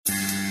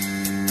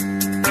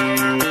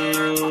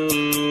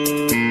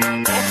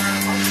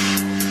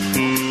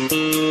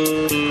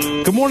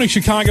morning,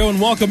 Chicago,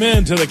 and welcome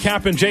in to the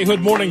Kap J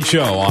Morning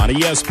Show on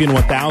ESPN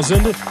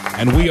 1000,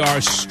 and we are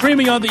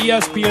streaming on the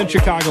ESPN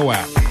Chicago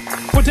app.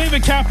 With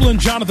David Kaplan,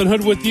 Jonathan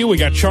Hood with you, we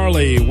got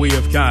Charlie, we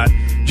have got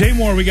Jay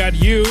Moore, we got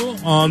you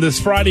on this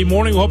Friday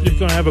morning. We hope you're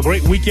going to have a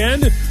great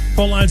weekend.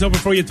 Phone lines open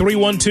for you,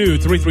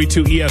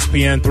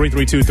 312-332-ESPN,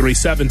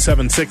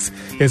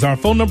 332-3776 is our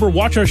phone number.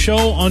 Watch our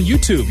show on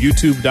YouTube,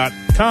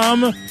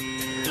 youtube.com.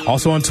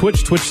 Also on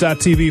Twitch,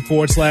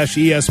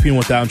 twitch.tv/ESPN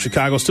 1000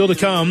 Chicago. Still to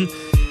come,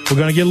 we're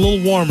going to get a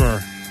little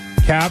warmer,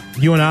 Cap,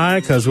 you and I,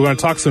 because we're going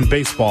to talk some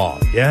baseball.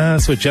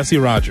 Yes, with Jesse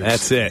Rogers.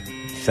 That's it.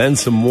 Send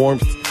some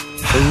warmth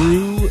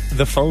through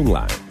the phone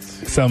lines.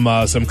 Some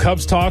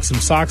Cubs talk, some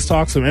Sox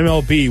talk, some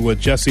MLB with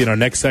Jesse in our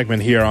next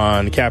segment here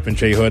on Kap and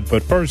J Hood.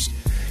 But first,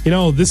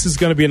 this is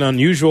going to be an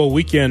unusual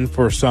weekend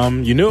for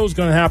some. You knew it was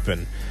going to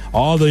happen.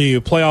 All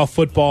the playoff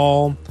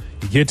football,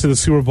 you get to the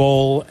Super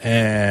Bowl,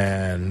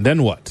 and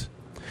then what?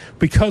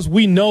 Because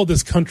we know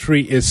this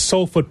country is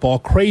so football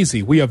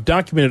crazy. We have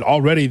documented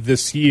already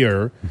this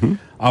year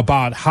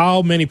about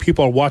how many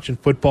people are watching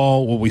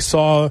football. What we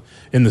saw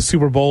in the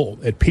Super Bowl,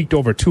 it peaked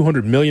over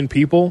 200 million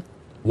people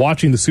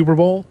watching the Super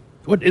Bowl,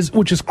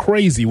 which is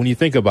crazy when you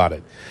think about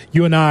it.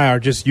 You and I are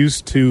just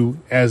used to,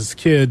 as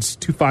kids,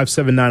 2, 5,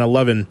 7, 9,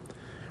 11,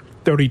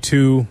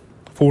 32,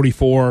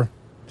 44,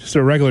 just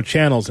the regular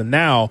channels. And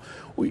now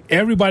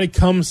everybody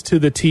comes to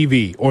the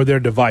TV or their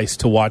device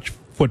to watch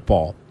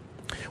football,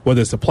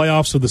 whether it's the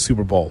playoffs or the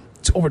Super Bowl.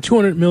 It's over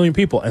 200 million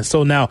people. And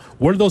so now,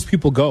 where do those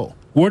people go?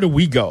 Where do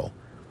we go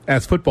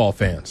as football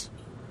fans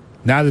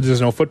now that there's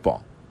no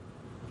football?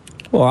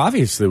 Well,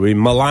 obviously, we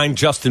malign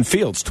Justin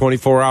Fields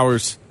 24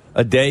 hours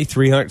a day,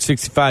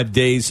 365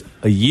 days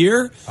a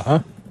year,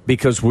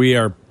 because we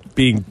are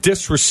being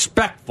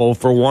disrespectful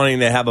for wanting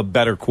to have a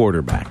better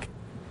quarterback.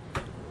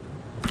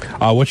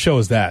 What show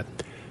is that?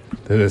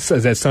 Is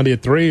that Sunday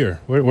at 3, or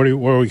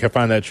where we can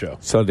find that show?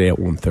 Sunday at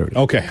 1:30.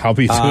 Okay, I'll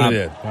be tuning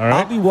in. All right?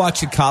 I'll be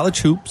watching college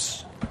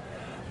hoops.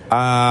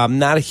 I'm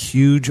not a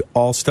huge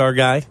all-star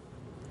guy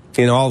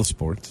in all the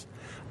sports,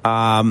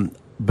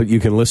 but you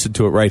can listen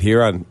to it right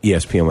here on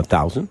ESPN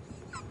 1000.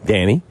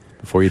 Danny,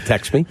 before you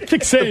text me.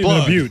 Fixated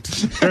on Butte.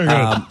 Very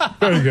good.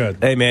 Very good.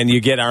 Hey, man, you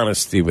get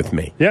honesty with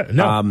me. Yeah,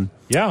 no.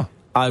 Yeah.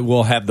 I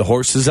will have the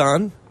horses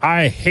on.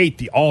 I hate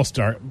the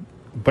all-star,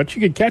 but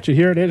you can catch it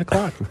here at 8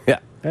 o'clock. Yeah.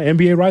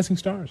 NBA Rising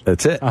Stars.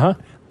 That's it.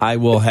 I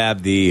will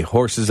have the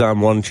horses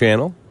on one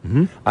channel.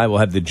 I will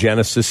have the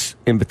Genesis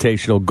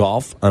Invitational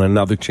Golf on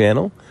another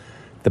channel.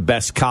 The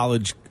best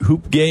college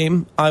hoop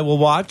game I will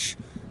watch.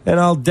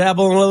 And I'll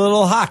dabble in a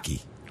little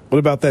hockey. What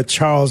about that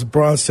Charles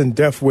Bronson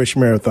Death Wish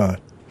Marathon?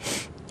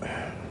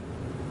 I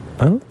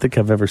don't think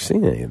I've ever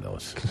seen any of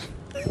those.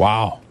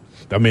 Wow.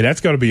 I mean,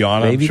 that's got to be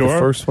on, Maybe I'm sure. The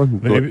first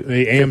one. Maybe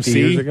the AMC.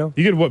 Years ago?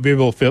 You could be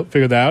able to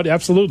figure that out.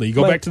 Absolutely. You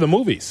go back to the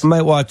movies. I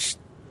might watch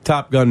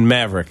Top Gun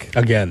Maverick.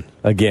 Again.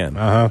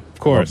 Of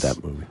course. Love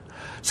that movie.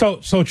 So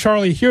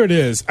Charlie, here it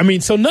is. I mean,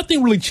 so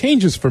nothing really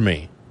changes for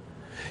me.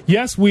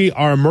 Yes, we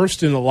are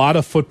immersed in a lot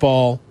of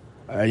football.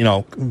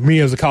 Me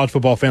as a college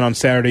football fan on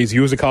Saturdays,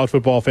 you as a college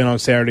football fan on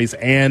Saturdays,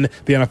 and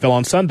the NFL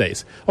on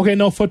Sundays. Okay,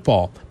 no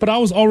football. But I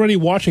was already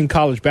watching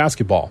college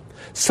basketball.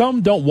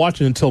 Some don't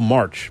watch it until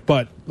March.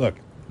 But look,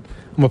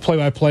 I'm a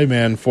play-by-play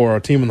man for a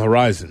team on the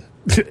horizon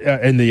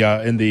in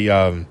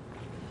the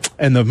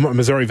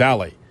Missouri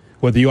Valley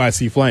with the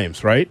UIC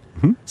Flames, right?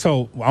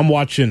 So I'm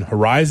watching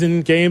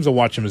Horizon games. I'm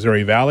watching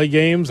Missouri Valley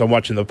games. I'm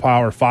watching the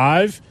Power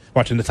 5,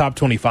 watching the top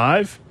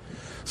 25.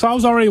 So I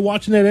was already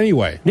watching it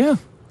anyway. Yeah.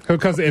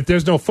 Because if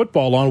there's no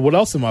football on, what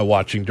else am I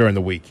watching during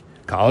the week?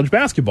 College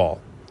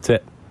basketball. That's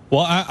it.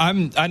 Well,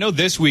 I know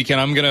this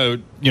weekend I'm gonna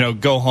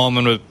go home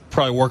and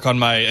probably work on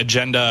my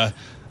agenda,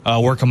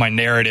 work on my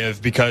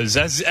narrative, because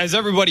as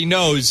everybody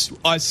knows,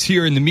 us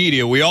here in the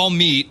media, we all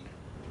meet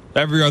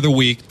every other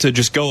week to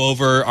just go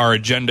over our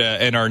agenda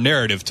and our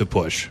narrative to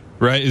push.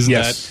 Right? Isn't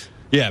that?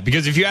 Yeah,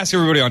 because if you ask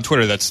everybody on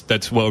Twitter, that's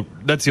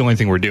the only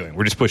thing we're doing.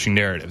 We're just pushing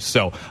narratives.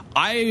 So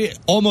I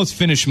almost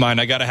finished mine.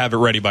 I got to have it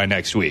ready by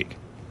next week.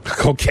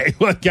 Okay,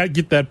 well, I got to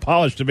get that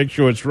polished to make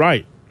sure it's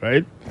right?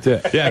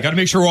 Yeah, I got to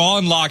make sure we're all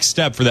in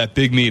lockstep for that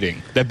big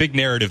meeting, that big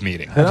narrative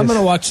meeting. And I'm going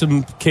to watch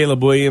some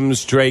Caleb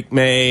Williams, Drake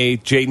May,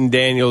 Jaden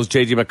Daniels,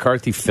 J.J.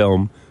 McCarthy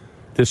film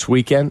this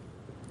weekend.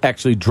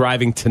 Actually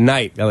driving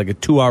tonight, got like a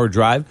 2-hour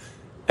drive,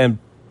 and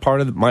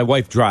my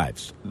wife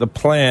drives. The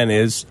plan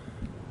is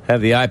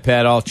have the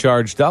iPad all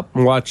charged up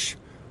and watch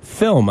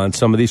film on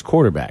some of these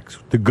quarterbacks,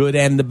 the good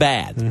and the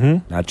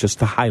bad, not just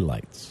the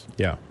highlights.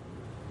 Yeah.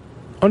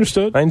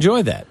 Understood. I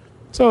enjoy that.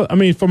 So, I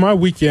mean, for my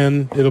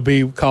weekend, it'll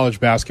be college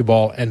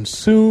basketball, and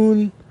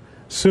soon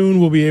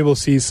we'll be able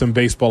to see some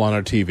baseball on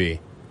our TV.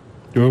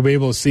 We'll be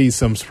able to see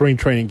some spring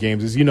training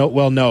games, as you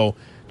know,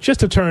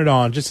 just to turn it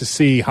on, just to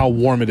see how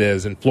warm it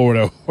is in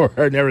Florida or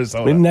in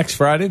Arizona. Next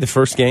Friday, the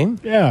first game?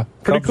 Yeah.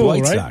 Pretty Cubs, cool,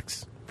 White right?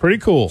 Sox. Pretty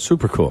cool.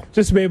 Super cool.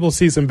 Just to be able to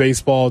see some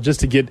baseball, just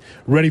to get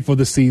ready for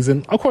the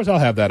season. Of course, I'll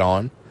have that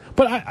on.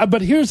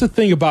 But here's the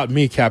thing about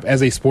me, Cap,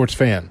 as a sports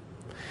fan.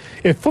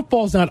 If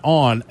football's not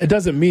on, it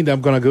doesn't mean that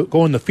I'm going to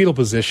go in the fetal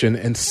position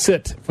and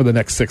sit for the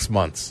next 6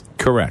 months.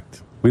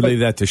 Correct. We leave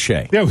that to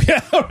Shay. Yeah,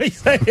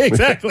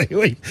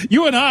 exactly.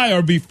 You and I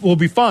will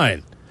be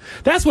fine.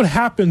 That's what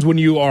happens when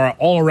you are an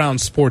all-around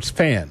sports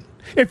fan.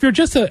 If you're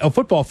just a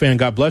football fan,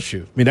 God bless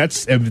you. I mean,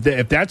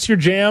 if that's your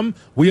jam,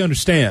 we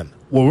understand.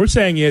 What we're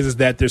saying is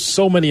that there's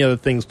so many other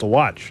things to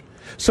watch,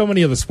 so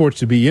many other sports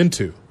to be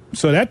into.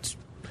 So that's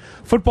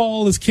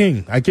football is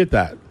king. I get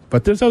that,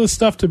 but there's other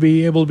stuff to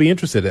be able to be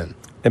interested in.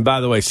 And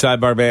by the way,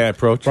 sidebar, may I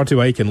approach? Brought to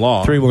you by Aiken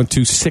Law.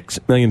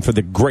 312-6 million for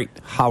the great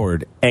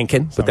Howard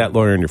Ankin. Put that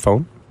lawyer on your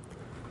phone.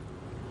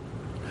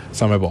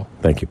 It's on my ball.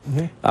 Thank you.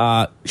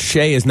 Mm-hmm.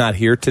 Shay is not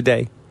here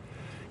today.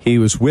 He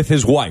was with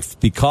his wife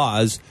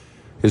because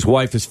his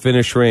wife is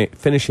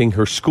finishing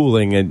her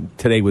schooling, and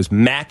today was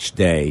match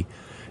day,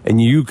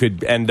 and you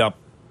could end up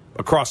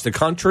across the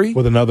country.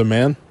 With another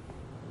man?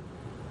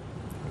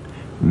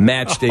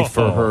 Match day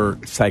for her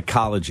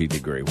psychology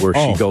degree, where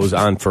she goes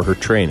on for her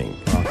training.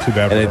 Oh, too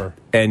bad for her.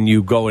 And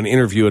you go and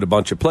interview at a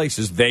bunch of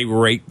places. They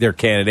rate their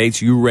candidates.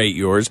 You rate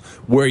yours.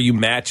 Where you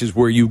match is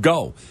where you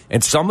go.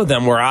 And some of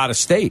them were out of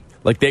state.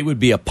 Like they would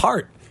be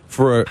apart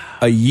for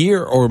a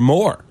year or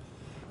more.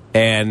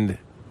 And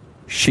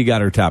she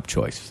got her top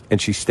choice.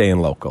 And she's staying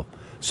local.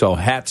 So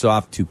hats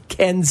off to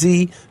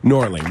Kenzie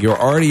Norling.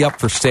 You're already up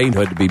for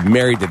statehood to be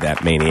married to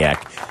that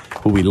maniac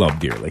who we love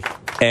dearly.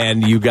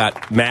 And you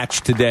got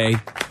matched today.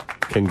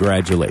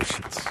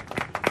 Congratulations.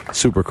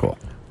 Super cool.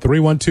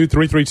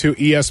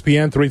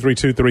 312-332-ESPN,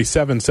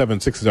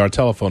 332-3776 is our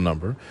telephone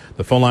number.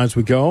 The phone lines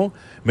we go.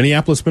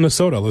 Minneapolis,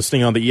 Minnesota,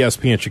 listening on the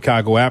ESPN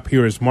Chicago app.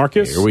 Here is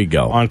Marcus. Here we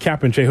go. On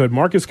Kap and J Hood.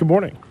 Marcus, good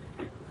morning.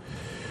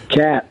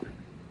 Kap.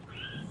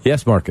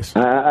 Yes, Marcus.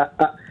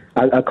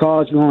 I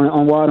called you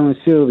on Water and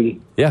Sylvie.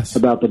 Yes.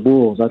 About the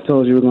Bulls. I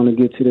told you we were going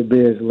to get to the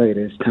Bears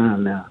later. It's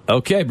time now.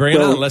 Okay, bring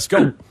it on. Let's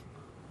go.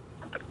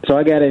 So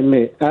I got to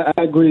admit, I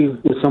agree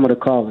with some of the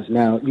callers.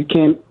 Now, you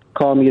can't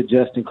call me a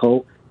Justin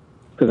Colt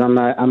because I'm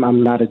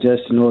not a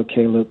Justin or a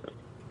Caleb,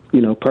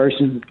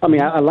 person. I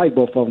mean, I like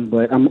both of them,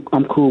 but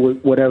I'm cool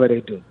with whatever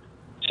they do.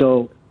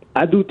 So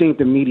I do think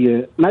the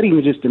media, not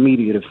even just the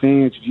media, the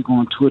fans, if you go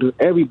on Twitter,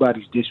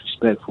 everybody's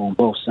disrespectful on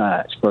both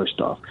sides, first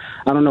off.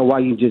 I don't know why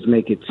you just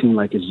make it seem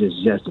like it's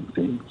just Justin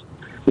fans.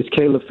 It's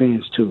Caleb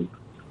fans, too.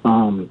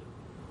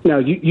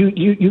 Now,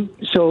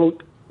 so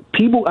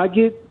people, I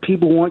get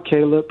people want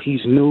Caleb.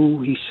 He's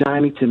new. He's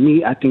shiny. To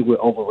me, I think we're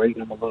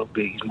overrating him a little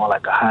bit. He's more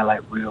like a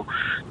highlight reel.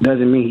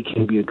 Doesn't mean he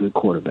can't be a good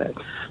quarterback.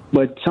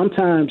 But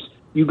sometimes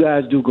you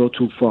guys do go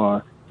too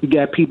far. You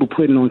got people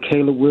putting on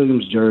Caleb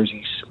Williams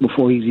jerseys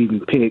before he's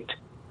even picked.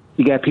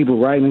 You got people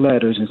writing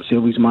letters and say,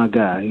 he's my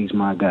guy. He's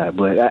my guy.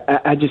 But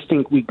I just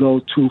think we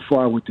go too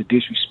far with the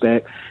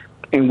disrespect.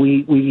 And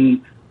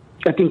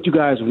I think you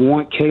guys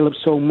want Caleb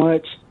so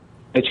much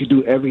that you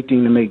do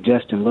everything to make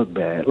Justin look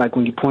bad. Like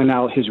when you point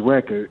out his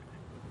record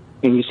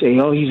and you say,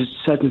 he's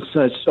such and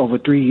such over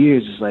 3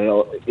 years, it's like,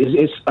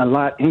 it's a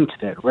lot into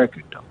that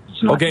record, though.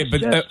 It's not okay,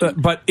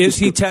 but is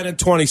he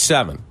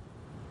 10-27?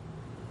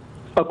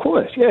 Of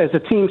course, yeah. It's a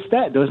team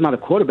stat, though. It's not a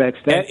quarterback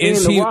stat.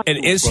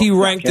 And is he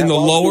ranked in the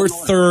lower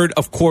third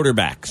of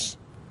quarterbacks?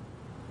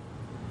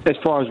 As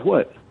far as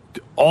what?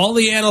 All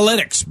the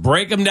analytics,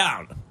 break them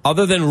down.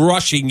 Other than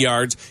rushing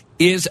yards,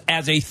 is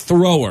as a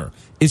thrower.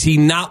 Is he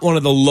not one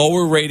of the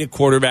lower-rated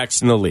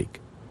quarterbacks in the league?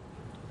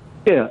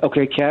 Yeah,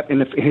 okay, Kap. In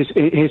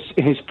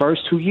his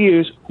first 2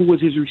 years, who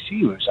was his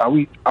receivers? Are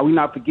we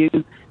not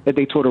forgetting that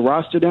they tore the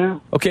roster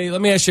down? Okay,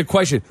 let me ask you a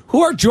question.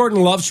 Who are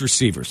Jordan Love's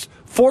receivers?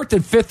 4th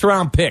and 5th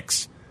round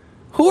picks.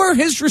 Who are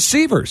his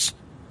receivers?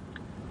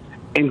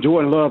 And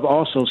Jordan Love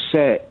also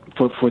sat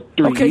for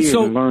 3 years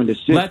and learned the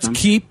system. Let's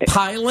keep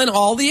piling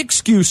all the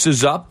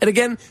excuses up. And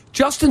again,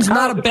 Justin's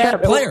not a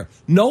bad player.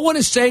 No one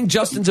is saying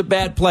Justin's a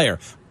bad player.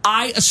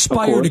 I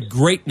aspire to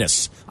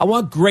greatness. I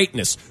want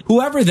greatness,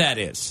 whoever that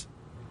is.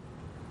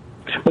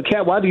 But,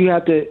 Kap, why do you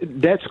have to –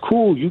 that's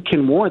cool. You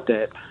can want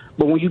that.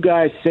 But when you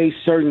guys say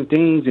certain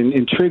things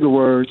and trigger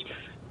words,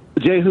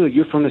 Jay Hood,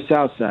 you're from the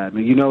South Side,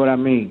 man. You know what I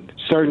mean?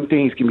 Certain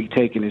things can be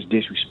taken as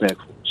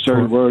disrespectful.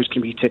 Certain words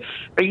can be taken.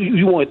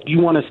 You want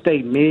to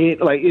stay mid?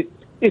 Like,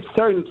 it's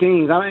certain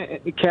things.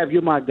 Kap,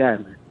 you're my guy,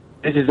 man.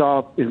 This is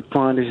all in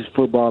fun. This is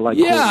football. Like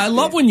I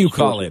love when you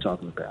call it.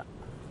 Talking about.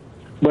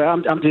 But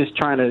I'm just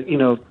trying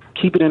to,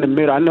 keep it in the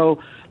middle. I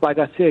know, like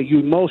I said, you're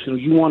emotional.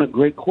 You want a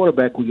great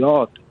quarterback. We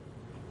all do.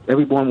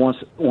 Everyone wants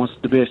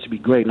the Bears to be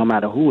great, no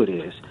matter who it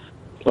is.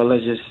 But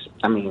let's just,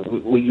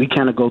 we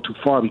kind of go too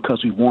far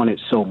because we want it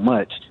so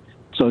much.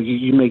 So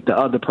you make the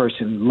other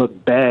person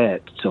look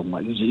bad so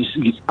much.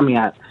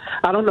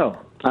 I don't know.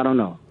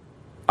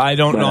 I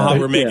don't know how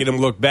we're making him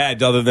look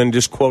bad other than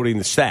just quoting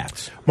the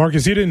stats.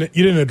 Marcus, you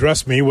didn't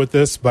address me with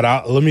this, but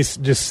let me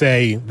just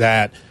say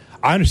that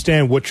I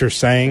understand what you're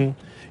saying.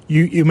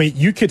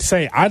 You could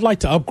say, I'd like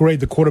to upgrade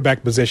the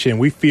quarterback position.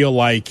 We feel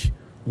like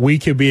we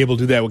could be able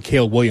to do that with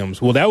Caleb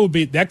Williams. Well,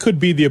 that could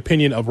be the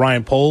opinion of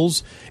Ryan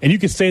Poles, and you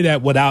could say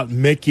that without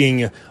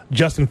making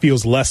Justin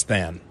Fields less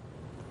than.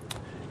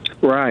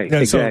 Right, Yeah,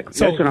 exactly.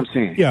 That's what I'm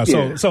saying. Yeah,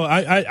 so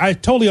I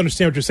totally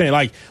understand what you're saying.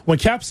 Like, when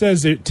Kap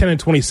says 10 and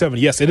 27,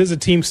 yes, it is a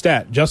team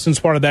stat. Justin's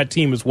part of that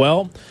team as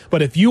well.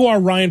 But if you are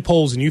Ryan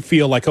Poles and you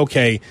feel like,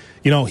 okay,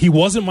 he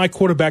wasn't my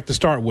quarterback to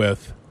start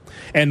with,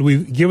 and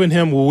we've given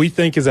him what we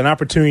think is an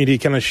opportunity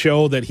to kind of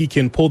show that he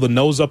can pull the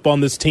nose up on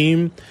this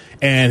team,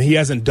 and he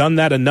hasn't done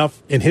that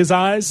enough in his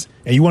eyes,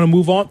 and you want to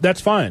move on,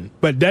 that's fine.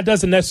 But that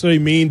doesn't necessarily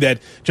mean that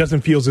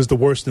Justin Fields is the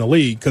worst in the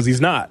league, because he's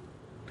not.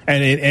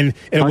 And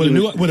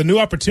with a new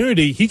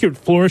opportunity, he could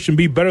flourish and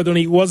be better than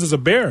he was as a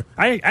Bear.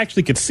 I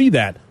actually could see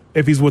that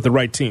if he's with the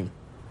right team.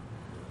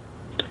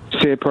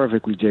 Said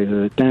perfectly, J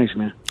Hood. Thanks,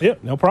 man. Yeah,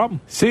 no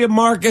problem. See you,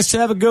 Marcus.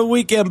 Have a good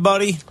weekend,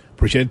 buddy.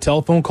 Appreciate a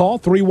telephone call.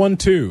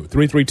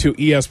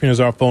 312-332-ESPN is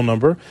our phone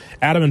number.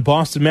 Adam in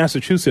Boston,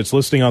 Massachusetts,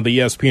 listening on the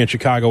ESPN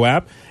Chicago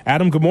app.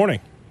 Adam, good morning.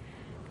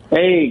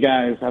 Hey,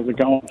 guys. How's it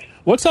going?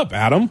 What's up,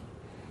 Adam?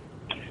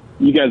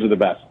 You guys are the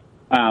best.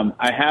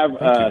 I have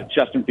a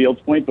Justin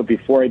Fields point, but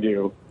before I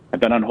do, I've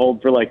been on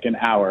hold for like an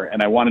hour,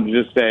 and I wanted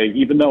to just say,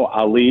 even though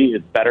Ali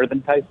is better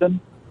than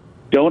Tyson,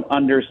 don't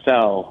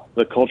undersell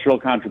the cultural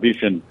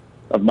contribution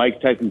of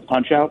Mike Tyson's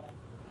Punch-Out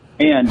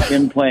and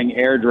him playing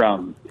air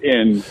drums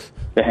in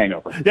The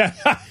Hangover. Yeah.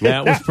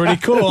 That was pretty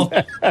cool.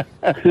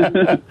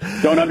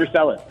 Don't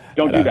undersell it.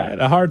 Don't do that. I had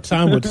a hard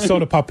time with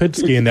Soda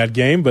Popinski in that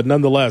game, but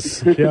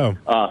nonetheless, yeah.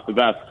 The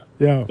best.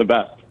 Yeah. The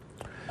best.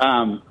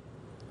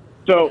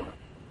 So,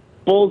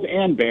 Bulls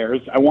and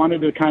Bears, I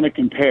wanted to kind of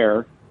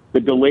compare the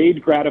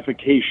delayed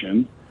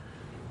gratification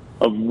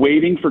of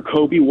waiting for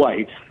Kobe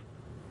White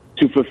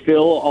to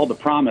fulfill all the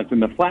promise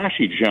in the flash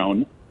he'd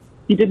shown.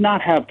 He did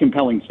not have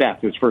compelling stats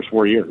his first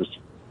 4 years.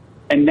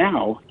 And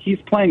now he's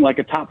playing like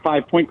a top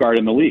 5 point guard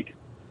in the league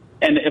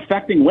and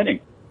affecting winning.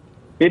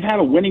 They've had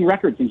a winning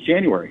record since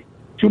January,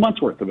 2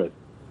 months worth of it.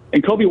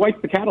 And Kobe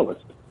White's the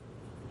catalyst.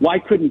 Why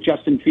couldn't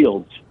Justin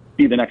Fields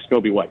be the next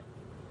Kobe White?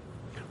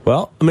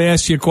 Well, let me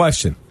ask you a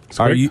question.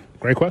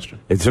 Great question.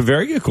 It's a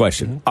very good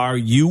question. Mm-hmm. Are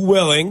you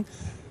willing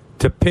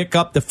to pick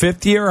up the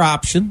 5th-year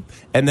option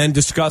and then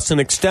discuss an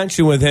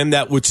extension with him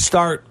that would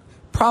start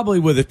probably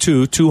with a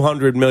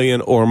 $200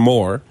 million or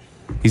more?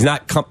 He's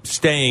not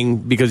staying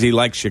because he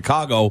likes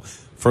Chicago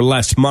for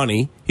less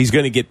money. He's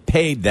going to get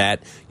paid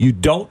that. You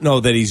don't know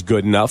that he's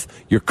good enough.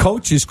 Your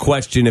coaches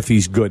question if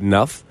he's good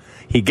enough.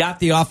 He got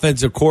the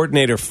offensive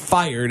coordinator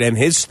fired and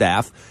his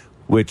staff,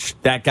 which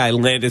that guy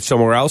landed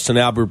somewhere else. And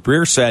Albert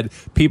Breer said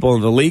people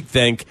in the league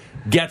think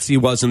Getsy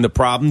wasn't the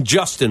problem,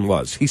 Justin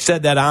was. He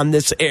said that on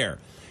this air.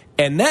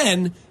 And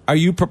then, are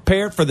you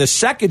prepared for the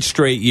second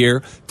straight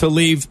year to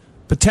leave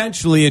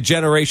potentially a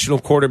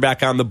generational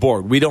quarterback on the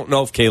board? We don't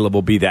know if Caleb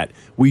will be that.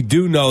 We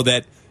do know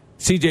that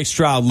C.J.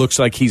 Stroud looks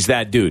like he's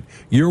that dude.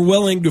 You're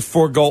willing to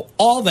forego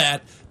all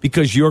that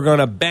because you're going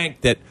to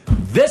bank that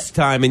this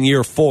time in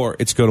year 4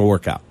 it's going to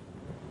work out.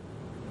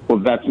 Well,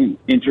 that's an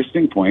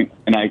interesting point,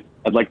 and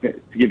I'd like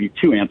to give you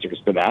 2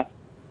 answers to that.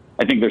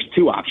 I think there's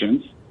 2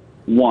 options.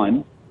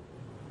 One,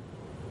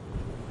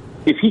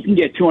 if he can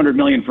get $200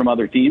 million from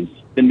other teams,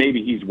 then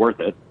maybe he's worth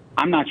it.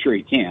 I'm not sure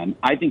he can.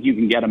 I think you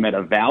can get him at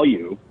a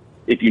value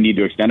if you need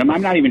to extend him.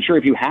 I'm not even sure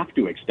if you have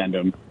to extend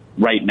him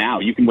right now.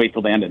 You can wait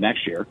till the end of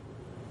next year.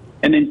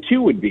 And then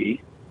 2 would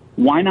be,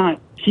 why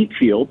not keep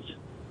Fields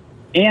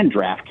and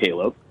draft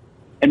Caleb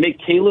and make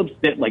Caleb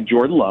sit like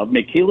Jordan Love,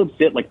 make Caleb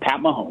sit like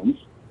Pat Mahomes,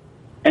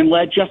 and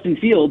let Justin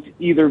Fields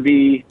either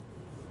be,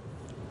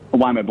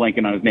 why am I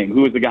blanking on his name?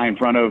 Who is the guy in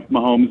front of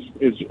Mahomes?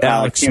 Is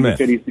Alex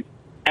Smith.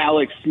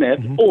 Alex Smith,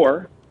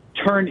 or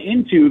turn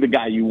into the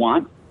guy you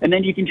want, and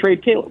then you can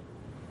trade Caleb.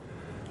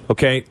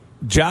 Okay,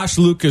 Josh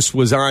Lucas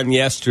was on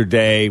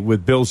yesterday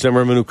with Bill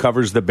Zimmerman, who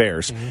covers the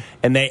Bears,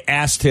 and they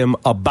asked him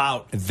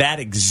about that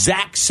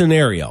exact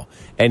scenario.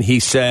 And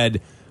he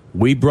said,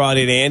 we brought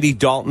in Andy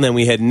Dalton and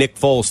we had Nick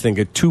Foles, think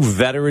of 2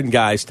 veteran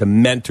guys to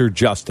mentor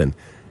Justin,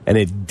 and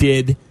it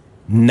did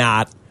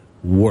not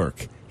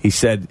work. He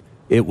said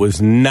it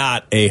was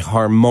not a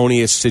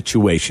harmonious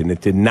situation. It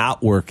did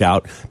not work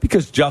out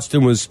because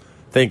Justin was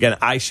thinking,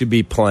 I should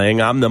be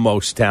playing. I'm the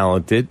most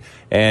talented.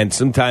 And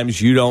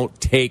sometimes you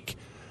don't take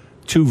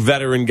 2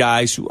 veteran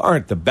guys who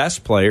aren't the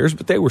best players,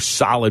 but they were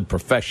solid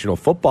professional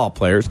football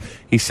players.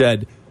 He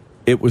said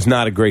it was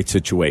not a great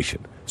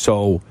situation.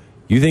 So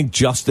you think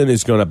Justin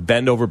is going to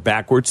bend over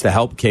backwards to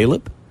help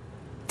Caleb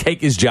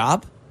take his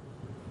job?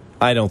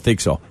 I don't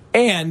think so.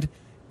 And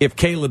if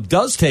Caleb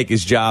does take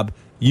his job,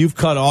 you've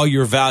cut all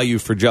your value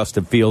for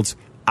Justin Fields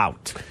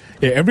out.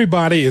 Yeah,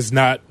 everybody is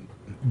not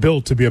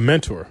built to be a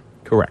mentor.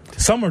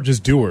 Correct. Some are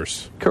just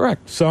doers.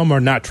 Correct. Some are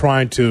not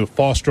trying to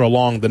foster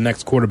along the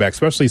next quarterback,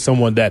 especially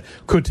someone that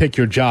could take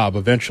your job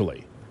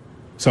eventually.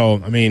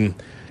 So, I mean,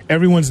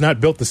 everyone's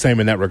not built the same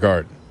in that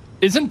regard.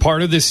 Isn't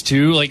part of this,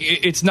 too, like,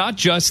 it's not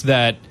just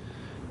that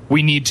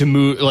we need to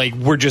move, like,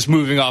 we're just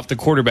moving off the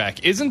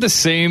quarterback. Isn't the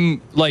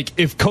same, like,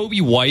 if Kobe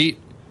White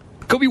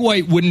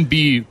wouldn't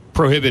be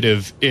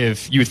prohibitive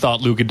if you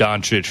thought Luka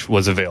Doncic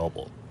was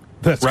available.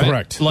 That's right?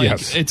 Correct. Like,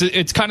 yes.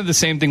 It's kind of the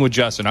same thing with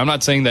Justin. I'm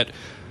not saying that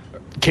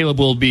Caleb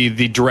will be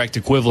the direct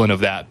equivalent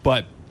of that,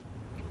 but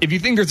if you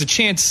think there's a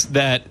chance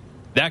that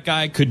that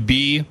guy could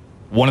be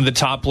one of the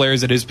top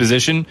players at his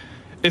position,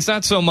 it's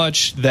not so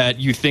much that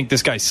you think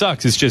this guy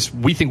sucks. It's just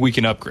we think we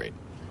can upgrade.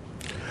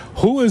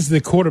 Who is the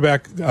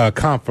quarterback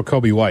comp for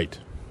Kobe White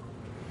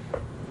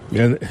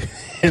in the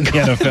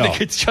NFL? I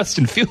think it's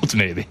Justin Fields,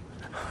 maybe.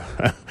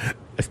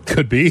 It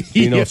could be.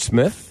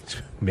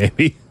 Smith?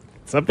 Maybe.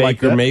 Something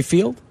like Baker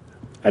Mayfield?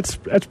 That's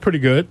pretty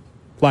good.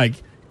 Like,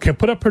 can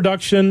put up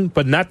production,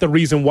 but not the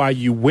reason why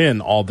you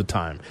win all the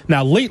time.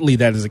 Now, lately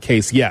that is the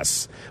case,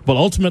 yes. But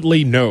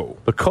ultimately, no.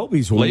 But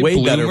Kobe's a Late way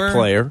bloomer, better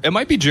player. It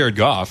might be Jared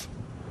Goff.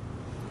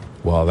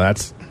 Well,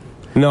 that's...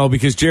 No,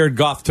 because Jared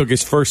Goff took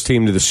his first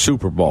team to the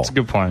Super Bowl. That's a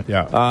good point.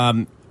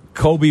 Yeah.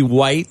 Kobe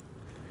White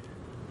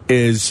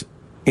is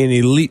an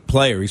elite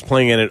player. He's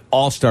playing at an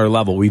all-star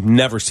level. We've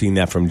never seen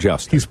that from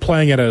Justin. He's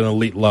playing at an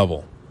elite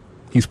level.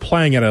 He's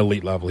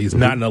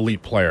not an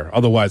elite player.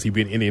 Otherwise, he'd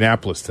be in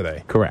Indianapolis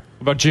today. Correct.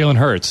 What about Jalen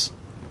Hurts?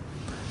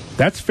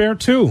 That's fair,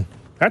 too.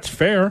 That's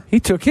fair. He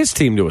took his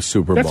team to a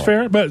Super Bowl. That's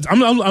fair. But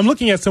I'm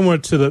looking at somewhere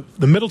to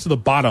the middle to the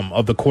bottom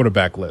of the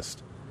quarterback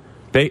list.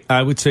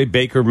 I would say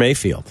Baker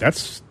Mayfield.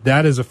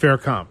 That is a fair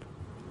comp.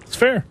 It's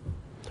fair.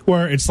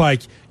 Where it's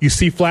like you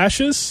see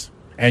flashes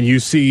and you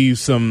see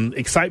some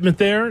excitement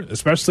there,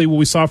 especially what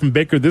we saw from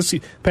Baker this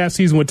past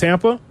season with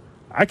Tampa.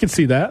 I can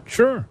see that,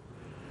 sure.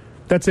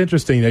 That's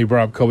interesting that you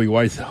brought up Kobe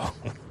White, though.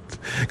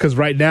 Because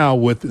right now,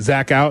 with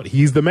Zach out,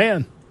 he's the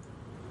man.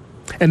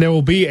 And there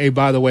will be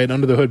by the way, an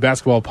Under the Hood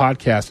basketball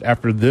podcast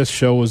after this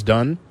show is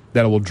done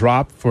that will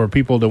drop for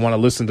people that want to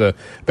listen to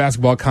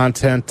basketball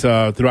content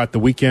throughout the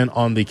weekend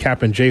on the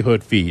Kap and J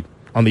Hood feed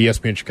on the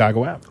ESPN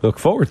Chicago app. Look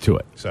forward to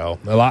it. So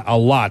a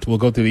lot. We'll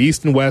go through the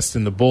East and West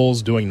and the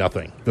Bulls doing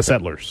nothing. The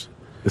Settlers.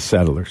 The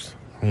Settlers.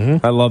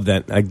 Mm-hmm. I love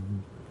that.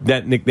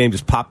 That nickname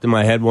just popped in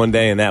my head one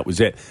day, and that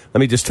was it. Let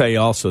me just tell you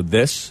also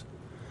this.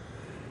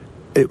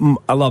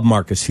 I love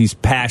Marcus. He's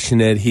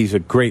passionate. He's a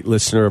great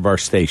listener of our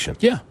station.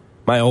 Yeah.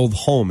 My old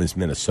home is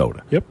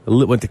Minnesota. Yep.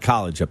 I went to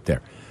college up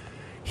there.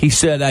 He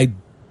said I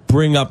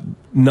bring up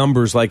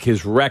numbers like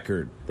his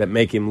record that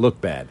make him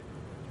look bad.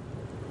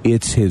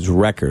 It's his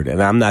record,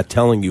 and I'm not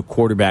telling you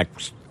quarterback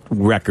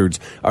records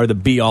are the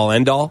be-all,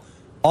 end-all.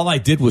 All I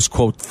did was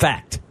quote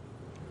fact.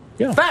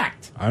 Yeah.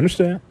 Fact. I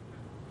understand.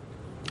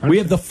 We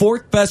have the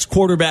fourth best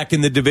quarterback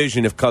in the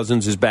division if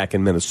Cousins is back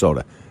in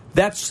Minnesota.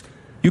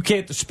 You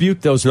can't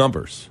dispute those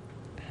numbers.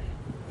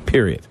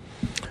 Period.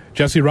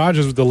 Jesse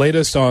Rogers with the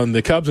latest on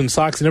the Cubs and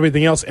Sox and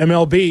everything else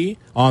MLB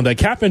on the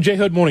Kap and J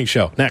Hood Morning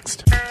Show.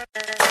 Next.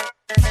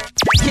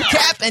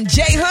 Kap and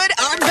J Hood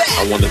are back.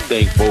 I want to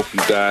thank both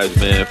you guys,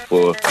 man,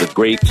 for the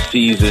great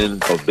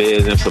season of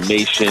Bears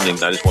information.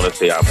 And I just want to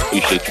say I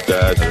appreciate you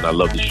guys and I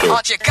love the show.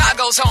 On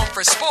Chicago's home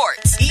for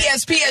sports,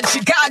 ESPN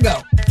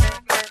Chicago.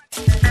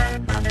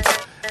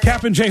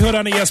 Kap and J Hood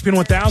on ESPN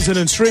 1000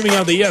 and streaming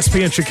on the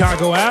ESPN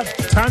Chicago app.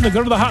 Time to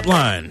go to the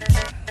hotline.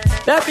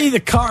 That'd be the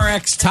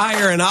CarX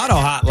Tire and Auto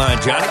Hotline,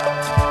 Johnny.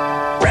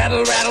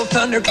 Rattle, rattle,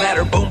 thunder,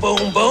 clatter, boom,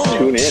 boom, boom.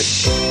 Tune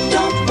in.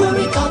 Don't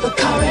worry, call the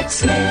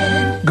CarX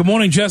man. Good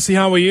morning, Jesse.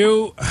 How are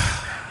you?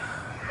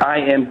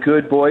 I am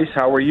good, boys.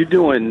 How are you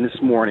doing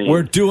this morning?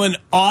 We're doing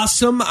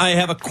awesome. I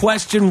have a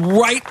question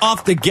right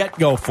off the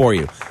get-go for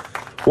you.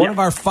 One of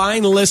our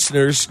fine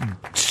listeners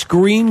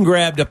screen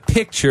grabbed a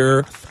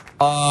picture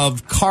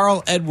of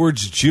Carl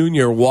Edwards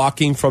Jr.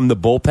 walking from the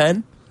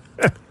bullpen.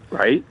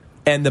 Right.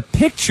 And the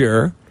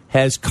picture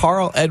has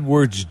Carl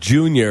Edwards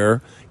Jr.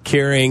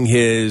 carrying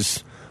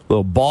his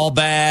little ball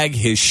bag,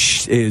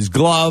 his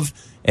glove,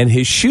 and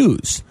his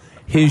shoes.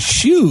 His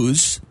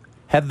shoes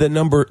have the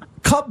number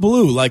Cub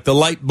Blue, like the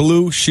light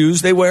blue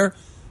shoes they wear,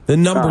 the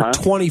number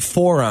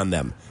 24 on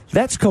them.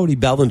 That's Cody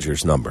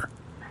Bellinger's number.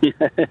 Yeah,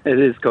 it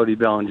is Cody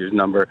Bellinger's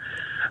number.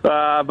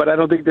 But I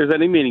don't think there's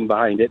any meaning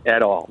behind it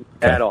at all.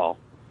 Okay. At all.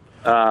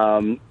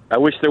 I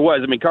wish there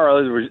was. I mean,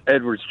 Carl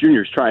Edwards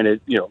Jr. is trying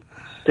to,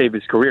 save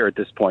his career at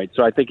this point.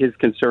 So I think his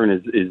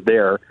concern is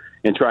there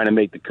in trying to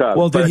make the Cubs.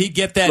 Well, did he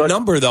get that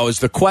number, though, is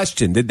the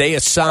question. Did they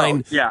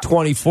assign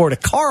 24 to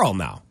Carl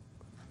now?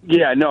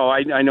 Yeah, no,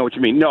 I know what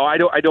you mean. No, I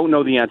don't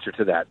know the answer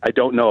to that. I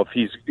don't know if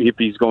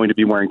he's going to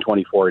be wearing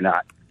 24 or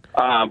not.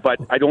 But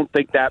I don't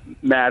think that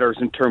matters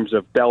in terms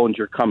of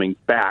Bellinger coming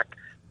back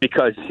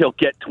because he'll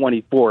get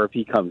 24 if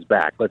he comes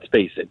back, let's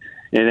face it.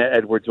 And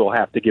Edwards will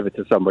have to give it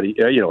to somebody,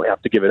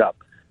 have to give it up.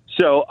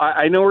 So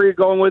I know where you're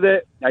going with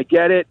it. I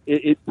get it.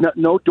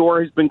 No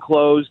door has been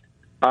closed.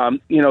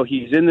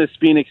 He's in this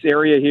Phoenix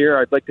area here.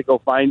 I'd like to go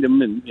find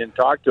him and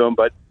talk to him,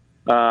 but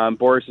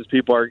Boris's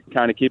people are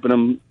kind of keeping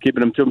him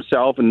to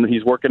himself, and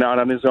he's working out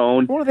on his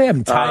own. What, do they have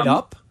him tied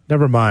up?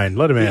 Never mind.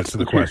 Let him answer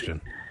the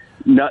question.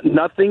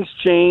 Nothing's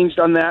changed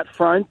on that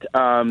front.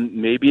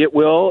 Maybe it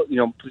will.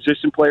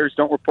 Position players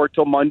don't report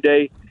till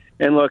Monday.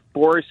 And look,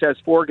 Boris has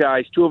 4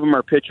 guys. 2 of them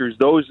are pitchers.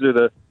 Those are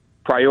the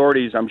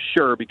priorities, I'm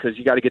sure, because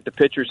you got to get the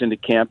pitchers into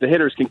camp. The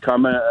hitters can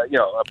come.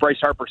 Bryce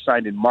Harper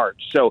signed in March,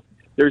 so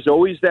there's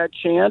always that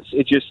chance.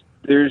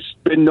 There's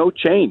been no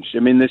change. I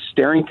mean, this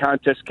staring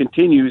contest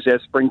continues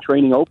as spring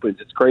training opens.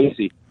 It's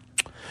crazy.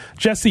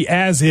 Jesse,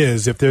 as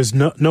is, if there's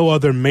no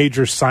other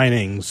major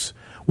signings,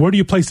 Where do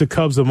you place the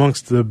Cubs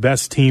amongst the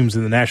best teams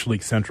in the National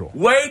League Central?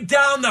 Way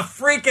down the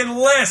freaking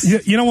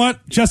list. You know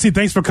what, Jesse?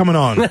 Thanks for coming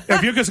on.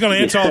 If you're just going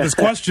to answer all of his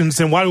questions,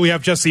 then why do we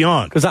have Jesse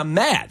on? Because I'm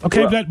mad.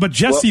 Okay, but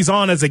Jesse's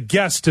on as a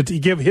guest to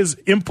give his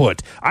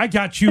input. I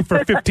got you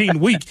for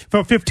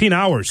 15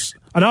 hours.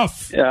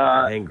 Enough.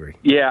 Angry.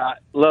 Yeah,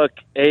 look,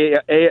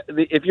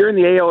 if you're in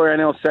the AL or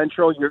NL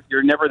Central,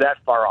 you're never that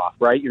far off,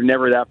 right? You're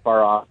never that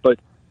far off. But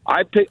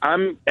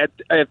I'm at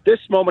this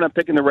moment, I'm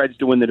picking the Reds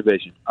to win the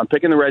division. I'm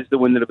picking the Reds to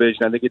win the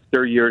division. I think it's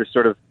their year to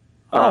sort of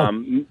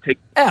take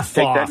off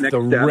that next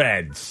the step.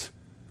 Reds.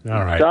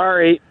 All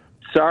right.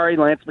 Sorry,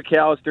 Lance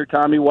McAllister,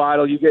 Tommy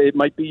Waddle. It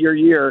might be your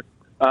year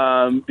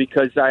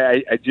because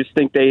I just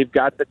think they've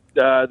got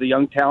the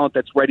young talent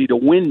that's ready to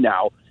win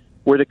now.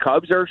 Where the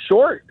Cubs are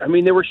short. I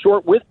mean, they were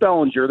short with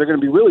Bellinger. They're going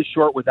to be really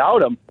short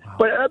without him.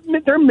 But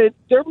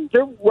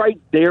they're right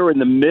there in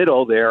the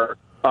middle. There,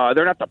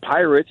 they're not the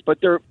Pirates, but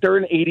they're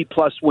an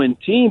 80+ win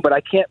team. But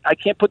I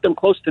can't put them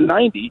close to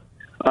 90.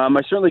 I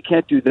certainly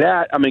can't do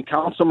that. I mean,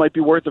 Council might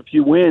be worth a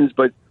few wins,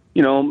 but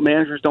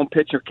managers don't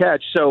pitch or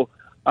catch. So,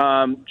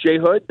 Jay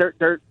Hood,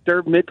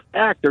 they're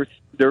mid-pack.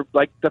 They're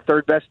like the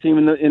third best team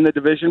in the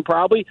division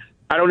probably.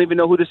 I don't even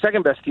know who the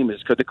second best team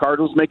is. Could the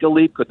Cardinals make a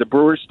leap? Could the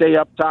Brewers stay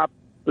up top?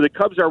 But the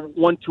Cubs are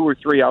 1, 2, or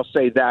 3. I'll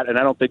say that, and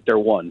I don't think they're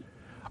 1.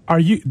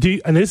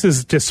 And this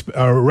is just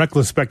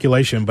reckless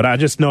speculation, but I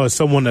just know as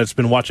someone that's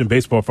been watching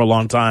baseball for a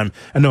long time,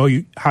 I know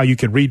how you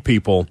can read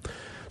people.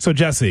 So,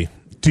 Jesse,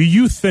 do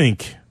you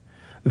think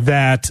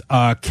that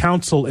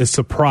Council is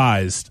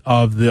surprised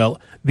of the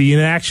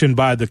inaction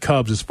by the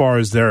Cubs as far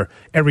as their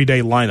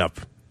everyday lineup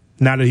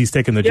now that he's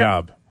taken the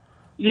job?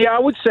 Yeah, I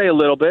would say a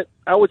little bit.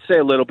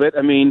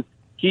 I mean,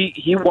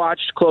 he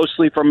watched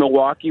closely from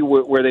Milwaukee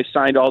where they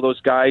signed all those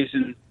guys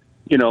and,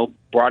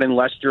 brought in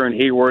Lester and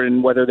Hayward,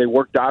 and whether they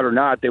worked out or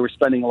not, they were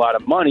spending a lot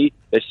of money.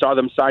 They saw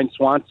them sign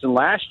Swanson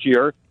last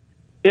year.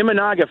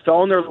 Imanaga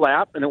fell in their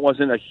lap, and it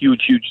wasn't a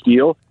huge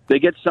deal. They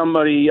get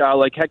somebody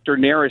like Hector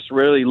Neris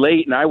really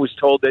late, and I was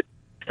told that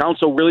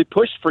Council really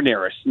pushed for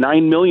Neris.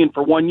 $9 million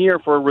for 1 year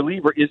for a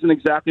reliever isn't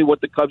exactly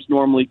what the Cubs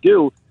normally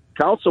do.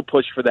 Council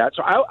pushed for that.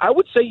 So I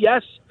would say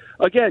yes.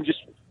 Again, just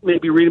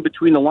maybe reading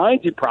between the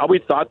lines, he probably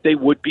thought they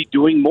would be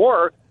doing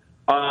more.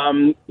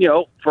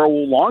 For a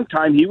long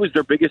time, he was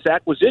their biggest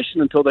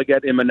acquisition until they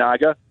get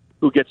Imanaga,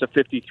 who gets a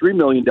 $53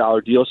 million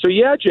deal. So,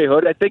 yeah, Jay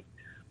Hood, I think,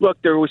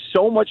 look, there was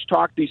so much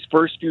talk these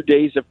first few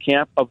days of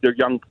camp of their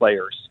young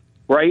players,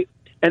 right?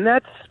 And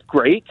that's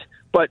great,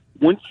 but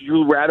wouldn't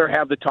you rather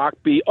have the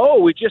talk be,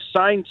 we just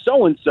signed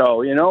so-and-so,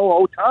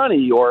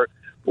 Ohtani or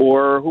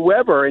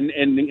whoever,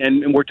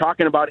 and we're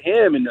talking about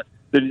him and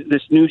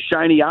this new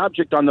shiny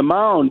object on the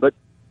mound, but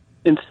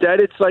instead,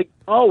 it's like,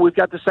 we've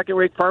got the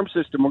second-rate farm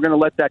system. We're going to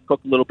let that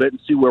cook a little bit and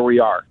see where we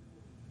are.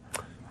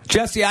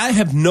 Jesse, I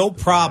have no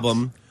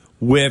problem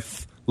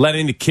with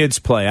letting the kids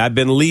play. I've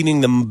been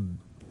leading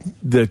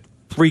the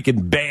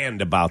freaking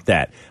band about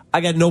that. I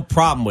got no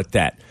problem with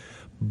that.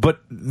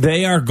 But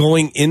they are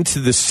going into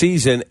the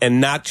season and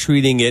not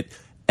treating it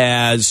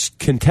as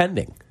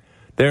contending.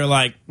 They're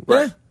like,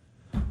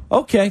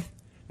 okay.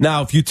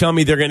 Now, if you tell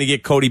me they're going to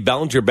get Cody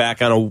Bellinger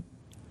back on a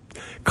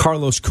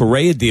Carlos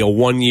Correa deal,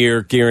 1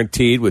 year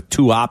guaranteed with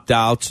 2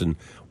 opt-outs and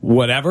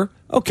whatever,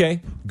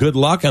 okay, good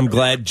luck. I'm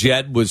glad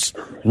Jed was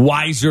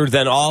wiser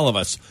than all of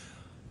us.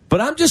 But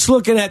I'm just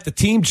looking at the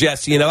team,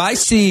 Jesse, and if I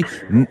see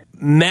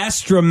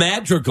Mastra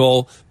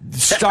Madrigal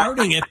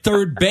starting at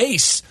third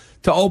base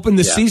to open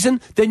the season,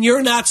 then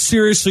you're not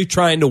seriously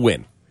trying to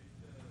win.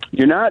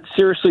 You're not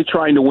seriously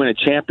trying to win a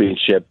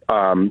championship,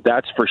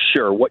 that's for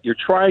sure. What you're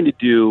trying to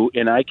do,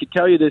 and I can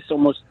tell you this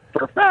almost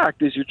for a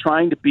fact, is you're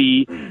trying to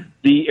be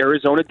the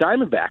Arizona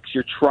Diamondbacks.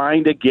 You're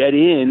trying to get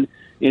in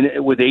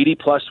with 80+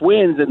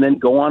 wins and then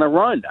go on a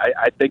run.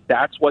 I think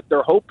that's what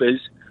their hope is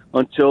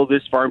until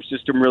this farm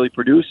system really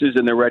produces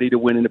and they're ready to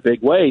win in a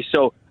big way.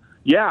 So,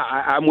 yeah,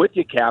 I'm with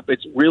you, Cap.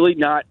 It's really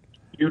not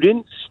 – you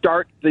didn't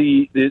start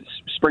the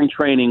spring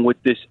training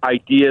with this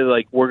idea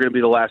like we're going to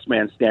be the last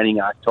man standing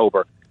in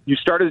October. You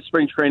started the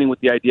spring training with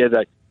the idea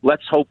that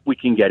let's hope we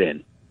can get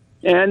in.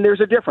 And there's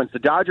a difference. The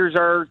Dodgers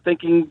are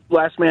thinking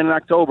last man in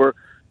October.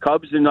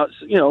 Cubs and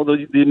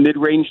the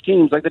mid-range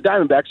teams like the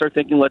Diamondbacks are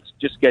thinking let's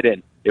just get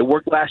in. It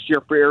worked last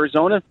year for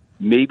Arizona.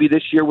 Maybe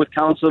this year with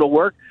Council it'll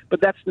work.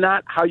 But that's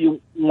not how you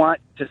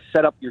want to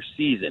set up your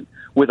season,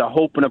 with a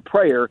hope and a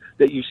prayer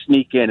that you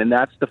sneak in. And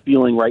that's the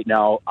feeling right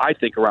now, I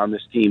think, around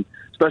this team,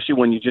 especially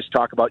when you just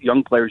talk about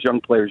young players,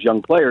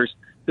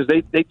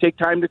 because they take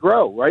time to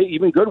grow, right?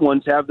 Even good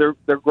ones have their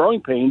growing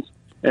pains.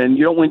 And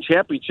you don't win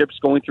championships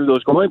going through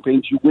those growing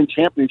pains. You win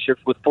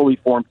championships with fully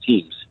formed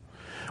teams.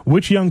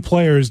 Which young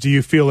players do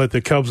you feel that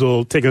the Cubs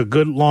will take a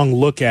good long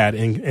look at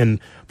and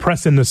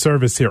press into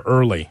service here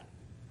early?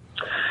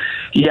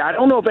 Yeah, I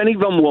don't know if any of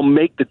them will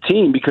make the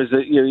team because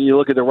you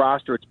look at the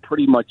roster, it's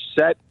pretty much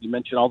set. You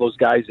mentioned all those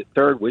guys at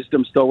third.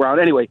 Wisdom's still around.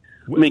 Anyway,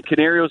 I mean,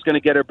 Canario's going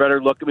to get a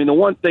better look. I mean, the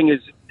one thing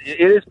is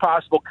it is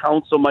possible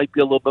Council might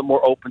be a little bit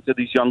more open to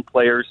these young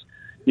players.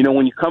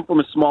 when you come from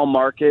a small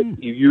market,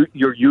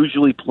 you're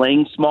usually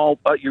playing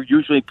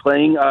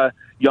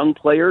young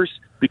players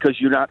because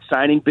you're not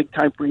signing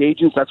big-time free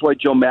agents. That's why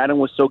Joe Madden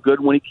was so good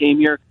when he came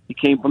here. He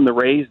came from the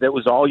Rays. That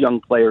was all young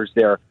players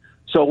there.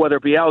 So whether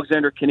it be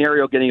Alexander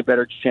Canario getting a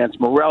better chance,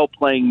 Morel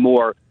playing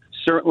more,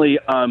 certainly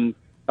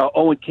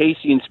Owen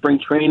Casey in spring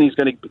training is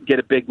going to get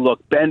a big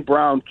look. Ben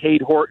Brown,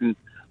 Cade Horton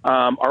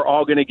are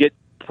all going to get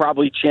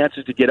probably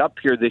chances to get up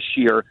here this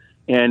year.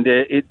 And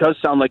it does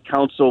sound like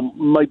Council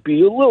might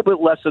be a little bit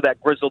less of that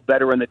grizzled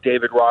veteran that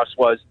David Ross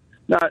was.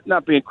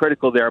 Not being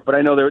critical there, but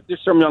I know there's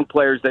some young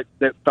players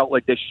that felt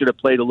like they should have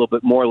played a little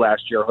bit more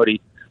last year,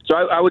 Hoodie. So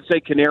I would say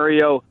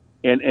Canario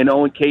and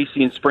Owen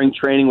Casey in spring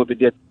training would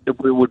be at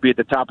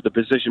the top of the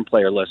position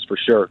player list for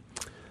sure.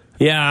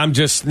 Yeah, I'm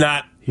just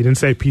not. He didn't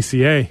say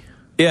PCA.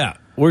 Yeah,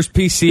 where's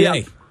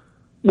PCA? Yeah.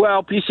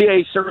 Well,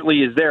 PCA certainly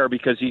is there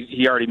because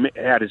he already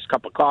had his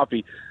cup of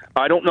coffee.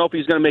 I don't know if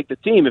he's going to make the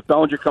team. If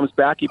Bellinger comes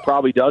back, he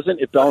probably doesn't.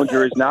 If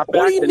Bellinger is not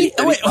back, then he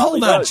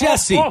hold on,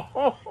 Jesse.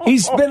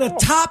 He's been a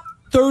top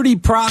 30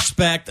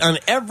 prospect on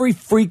every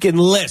freaking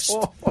list.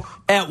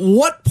 At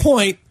what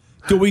point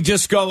do we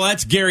just go, well,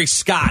 that's Gary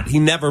Scott. He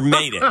never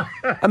made it.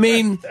 I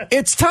mean,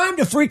 it's time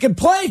to freaking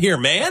play here,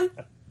 man.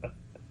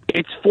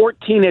 It's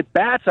 14 at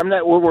bats.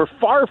 We're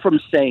far from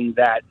saying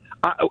that.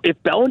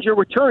 If Bellinger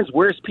returns,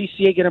 where's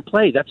PCA going to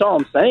play? That's all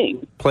I'm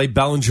saying. Play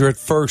Bellinger at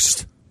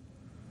first.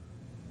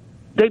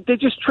 They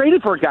just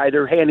traded for a guy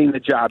they're handing the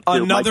job to.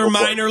 Another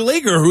minor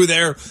leaguer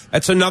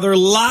that's another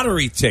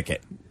lottery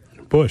ticket.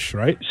 Bush,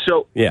 right?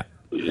 So yeah.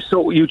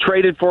 So you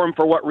traded for him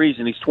for what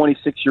reason? He's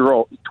 26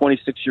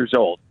 years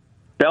old.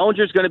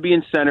 Bellinger's going to be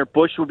in center.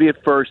 Bush would be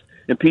at first,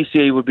 and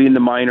PCA would be in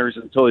the minors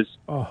until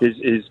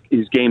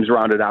his game's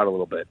rounded out a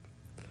little bit.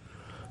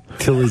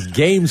 Till his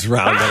game's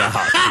rounded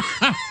out.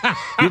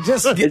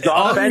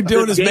 All you're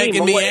doing is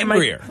making me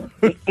angrier.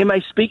 Am I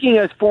speaking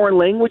a foreign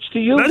language to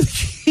you?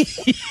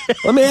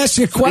 Let me ask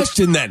you a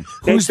question then.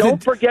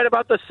 Don't forget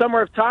about the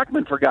summer of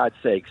Tachman, for God's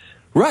sakes.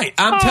 Right.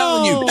 I'm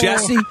telling you,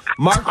 Jesse,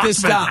 mark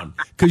this down.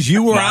 Because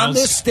you were on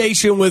this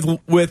station with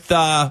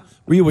were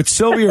you with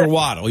Sylvia or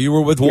Waddle? You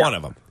were with one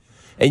of them.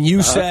 And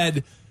you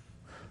said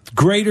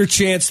greater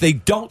chance they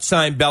don't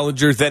sign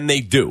Bellinger than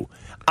they do.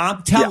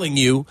 I'm telling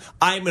you,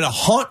 I'm going to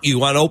haunt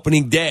you on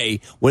opening day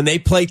when they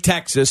play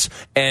Texas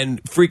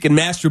and freaking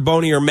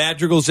Mastroboni or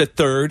Madrigal's at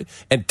third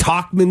and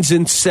Tachman's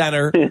in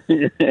center.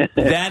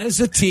 That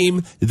is a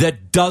team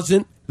that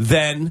doesn't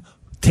then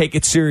take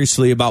it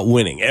seriously about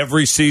winning.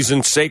 Every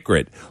season's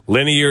sacred.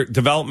 Linear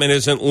development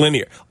isn't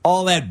linear.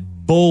 All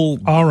that bull.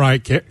 All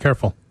right,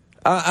 careful.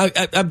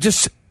 I'm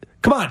just,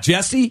 come on,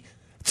 Jesse.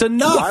 It's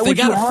enough. They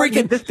got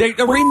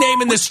they're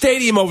renaming the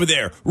stadium over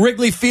there,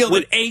 Wrigley Field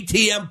at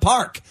ATM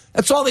Park.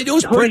 That's all they do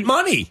is print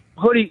money.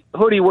 Hoodie,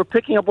 we're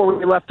picking up where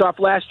we left off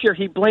last year.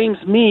 He blames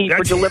me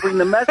for delivering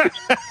the message.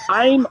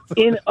 I'm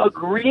in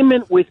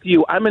agreement with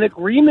you.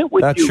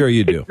 Not sure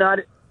you do.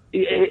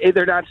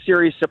 They're not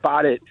serious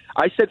about it.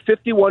 I said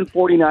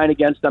 51-49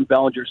 against on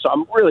Bellinger, so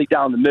I'm really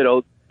down the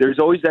middle. There's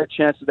always that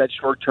chance of that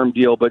short-term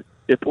deal, but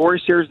if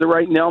Boris here's the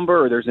right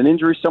number or there's an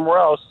injury somewhere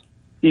else,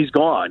 he's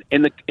gone.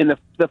 And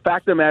the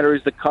fact of the matter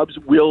is the Cubs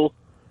will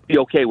be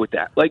okay with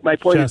that. Like, my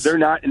point is they're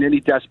not in any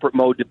desperate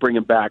mode to bring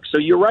him back. So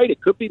you're right. It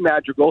could be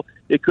Madrigal.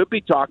 It could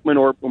be Tachman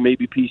or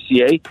maybe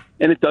PCA,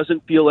 and it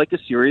doesn't feel like a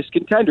serious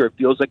contender. It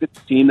feels like a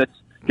team that's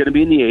going to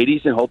be in the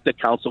 80s and hope that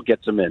Council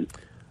gets them in.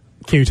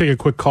 Can you take a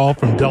quick call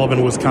from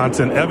Delavan,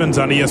 Wisconsin? Evan's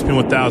on ESPN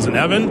 1000.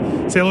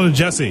 Evan, say hello to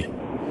Jesse.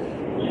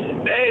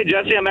 Hey,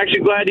 Jesse, I'm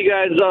actually glad you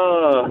guys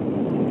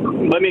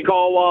let me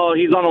call while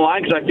he's on the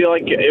line because I feel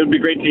like it would be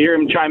great to hear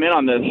him chime in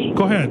on this.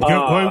 Go ahead.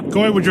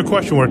 Go ahead with your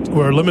question.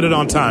 We're limited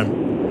on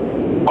time.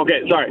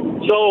 Okay, sorry.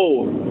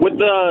 So with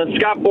the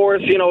Scott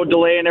Boras,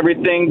 delay and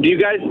everything, do you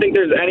guys think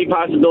there's any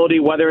possibility,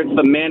 whether it's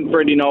the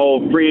Manfred,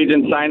 free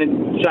agent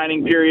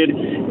signing period,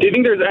 do you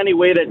think there's any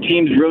way that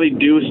teams really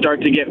do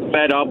start to get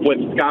fed up with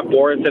Scott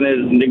Boras and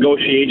his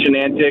negotiation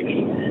antics?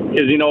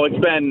 Because,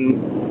 it's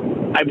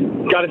been, I've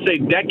got to say,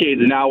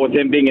 decades now with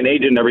him being an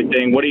agent and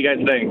everything. What do you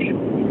guys think?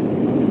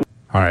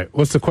 All right.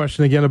 What's the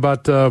question again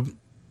about...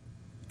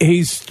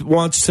 He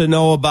wants to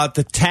know about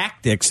the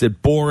tactics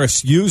that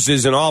Boras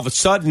uses, and all of a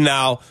sudden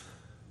now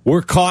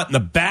we're caught in the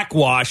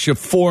backwash of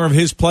 4 of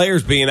his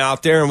players being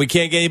out there, and we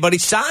can't get anybody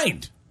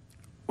signed.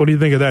 What do you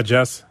think of that,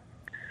 Jess?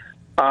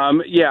 I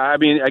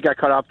got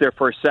cut off there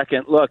for a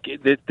second. Look,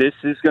 this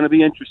is going to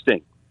be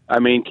interesting. I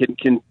mean,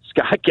 can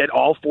Scott get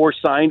all 4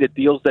 signed at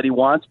deals that he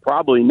wants?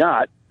 Probably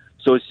not.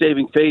 So his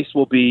saving face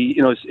will be,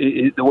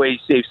 the way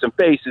he saves some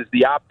face is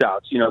the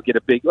opt-outs. Get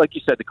a big, like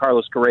you said, the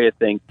Carlos Correa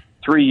thing.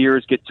 3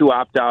 years, get 2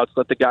 opt-outs,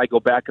 let the guy go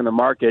back in the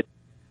market.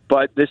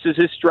 But this is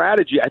his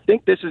strategy. I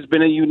think this has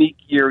been a unique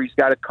year. He's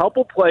got a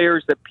couple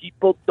players that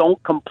people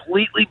don't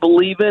completely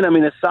believe in. I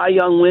mean, a Cy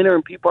Young winner,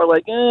 and people are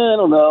like, I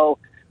don't know.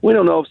 We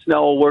don't know if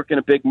Snell will work in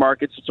a big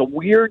market. So it's a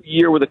weird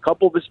year with a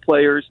couple of his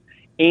players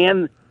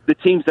and the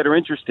teams that are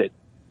interested.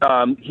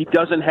 He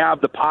doesn't have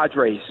the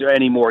Padres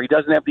anymore. He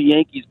doesn't have the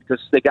Yankees because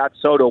they got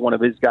Soto, one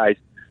of his guys.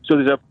 So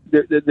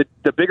there's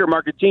the bigger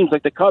market teams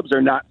like the Cubs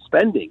are not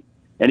spending.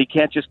 and he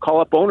can't just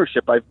call up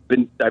ownership. I've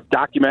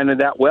documented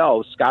that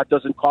well. Scott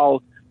doesn't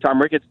call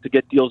Tom Ricketts to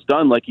get deals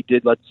done like he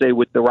did, let's say,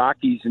 with the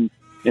Rockies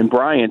and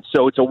Bryant.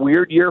 So it's a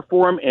weird year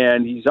for him,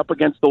 and he's up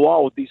against the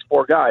wall with these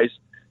four guys.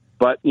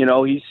 But,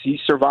 he's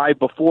survived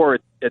before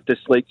at this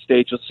late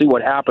stage. Let's see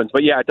what happens.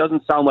 But, yeah, it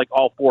doesn't sound like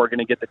all four are going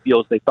to get the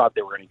deals they thought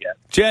they were going to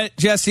get.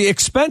 Jesse,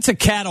 expense a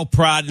cattle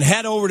prod and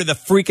head over to the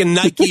freaking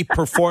Nike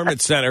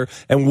Performance Center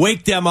and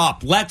wake them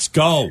up. Let's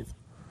go.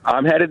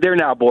 I'm headed there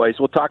now, boys.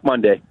 We'll talk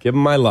Monday. Give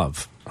them my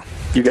love.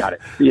 You got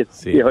it.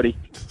 See you, Hoodie.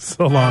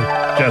 So long,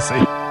 Jesse.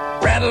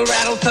 Rattle,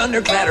 rattle,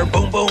 thunder, clatter,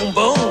 boom, boom,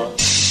 boom.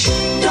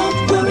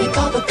 Don't worry,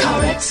 call the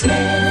car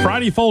accident.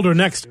 Friday folder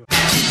next.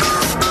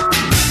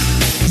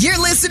 You're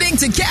listening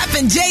to Kap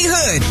and J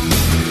Hood.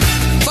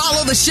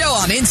 Follow the show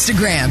on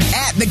Instagram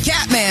at The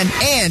Catman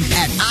and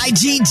at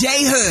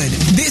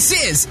IGJHood. This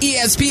is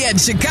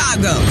ESPN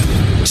Chicago,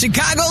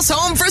 Chicago's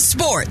home for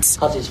sports.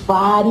 'Cause it's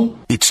Friday.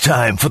 It's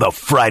time for the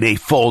Friday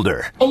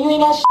Folder. And you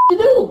ain't got shit to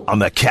do. On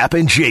the Kap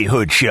and J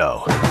Hood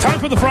Show. Time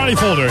for the Friday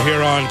folder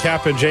here on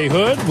Kap and J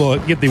Hood. We'll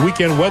get the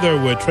weekend weather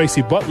with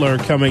Tracy Butler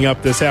coming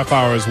up this half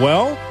hour as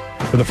well.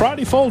 For the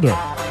Friday folder.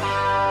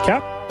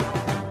 Cap,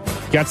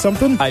 got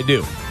something? I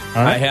do.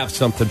 All right. I have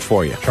something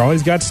for you.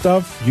 Charlie's got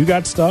stuff. You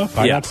got stuff.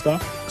 I got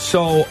stuff.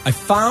 So I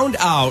found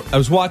out, I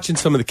was watching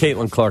some of the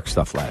Caitlin Clark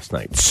stuff last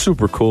night.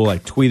 Super cool. I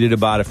tweeted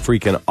about it.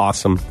 Freaking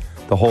awesome.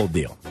 The whole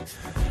deal.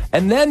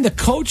 And then the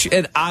coach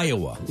at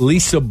Iowa,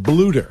 Lisa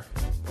Bluter,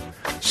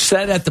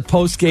 said at the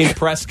post-game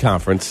press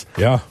conference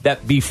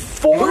that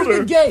before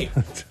the game.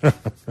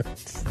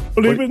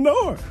 Don't even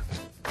know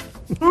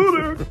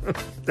her.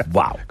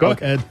 Wow. Go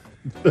ahead.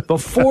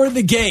 Before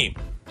the game,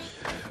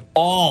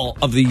 all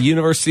of the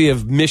University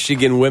of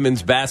Michigan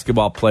women's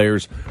basketball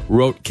players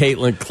wrote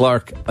Caitlin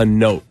Clark a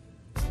note.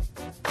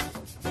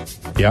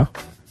 Yeah?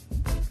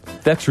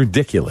 That's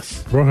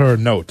ridiculous. Wrote her a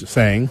note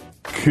saying,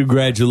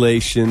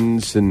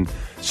 congratulations and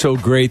so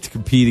great to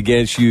compete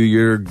against you.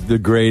 You're the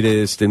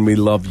greatest and we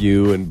love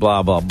you and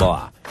blah, blah,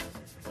 blah.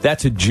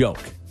 That's a joke.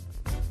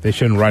 They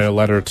shouldn't write a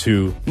letter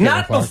to Caitlin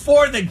Not Clark.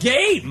 before the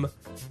game.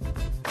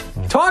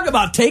 Talk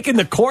about taking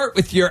the court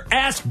with your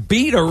ass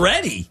beat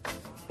already.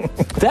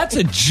 That's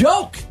a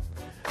joke.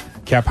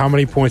 Cap, how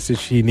many points did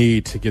she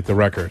need to get the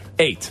record?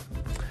 8.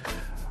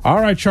 All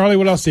right, Charlie,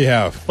 what else do you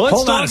have? Well,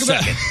 Hold on a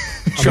second.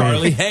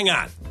 Charlie, hang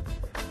on.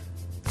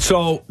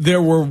 So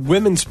there were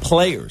women's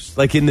players,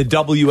 like in the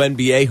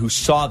WNBA, who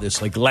saw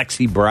this, like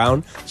Lexi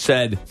Brown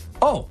said,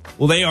 oh,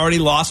 well, they already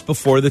lost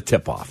before the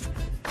tip-off.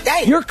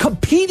 Hey. You're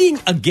competing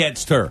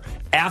against her.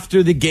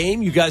 After the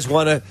game, you guys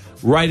want to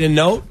write a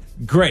note?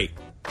 Great.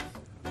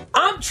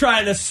 I'm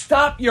trying to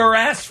stop your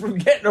ass from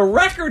getting a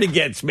record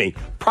against me.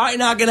 Probably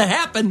not going to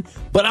happen,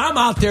 but I'm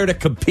out there to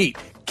compete,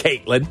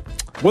 Caitlin.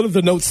 What if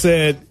the note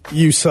said,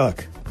 you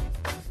suck?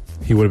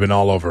 He would have been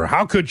all over.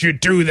 How could you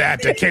do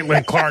that to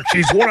Caitlin Clark?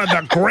 She's one of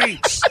the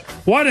greats.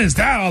 What is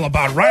that all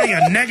about? Writing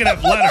a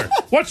negative letter.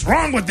 What's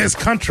wrong with this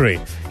country?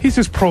 He's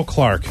just pro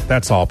Clark.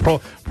 That's all.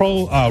 Pro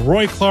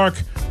Roy Clark.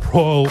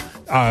 Pro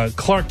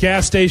Clark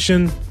gas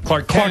station.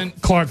 Clark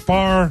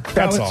Bar.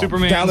 That's all.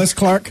 Superman. Dallas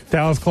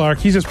Clark.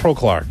 He's just pro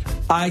Clark.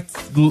 I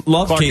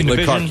love Clark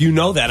Caitlin Clark. You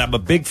know that. I'm a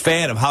big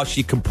fan of how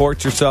she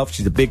comports herself.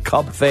 She's a big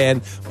Cub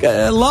fan.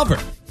 I love her.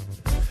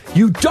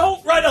 You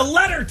don't write a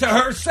letter to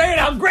her saying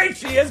how great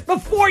she is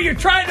before you're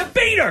trying to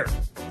beat her.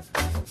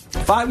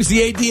 If I was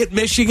the AD at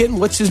Michigan,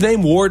 what's his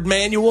name, Ward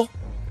Manuel,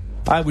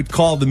 I would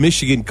call the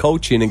Michigan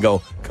coach in and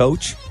go,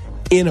 Coach,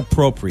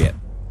 inappropriate.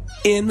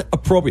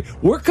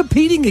 We're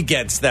competing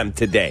against them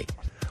today.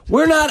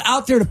 We're not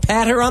out there to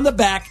pat her on the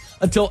back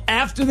until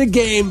after the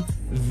game.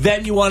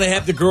 Then you want to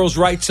have the girls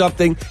write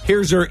something.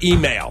 Here's her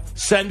email.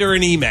 Send her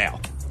an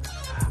email.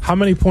 How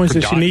many points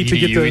does she need to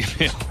get the?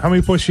 How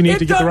many points she need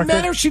to get the record? It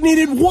doesn't matter. She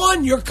needed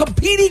 1. You're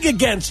competing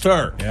against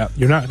her. Yeah,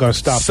 you're not going to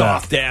stop that.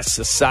 Soft ass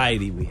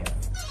society we have.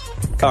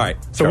 All right,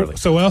 Charlie.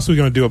 So what else are we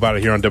going to do about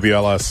it here on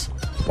WLS?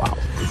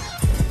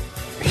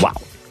 Wow.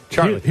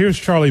 Charlie. Here's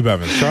Charlie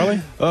Bevins. Charlie?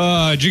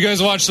 Did you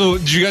guys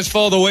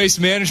follow the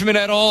Waste Management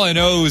at all? I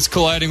know it was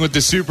colliding with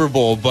the Super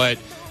Bowl, but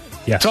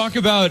talk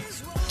about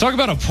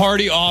a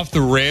party off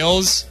the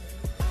rails.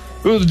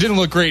 It didn't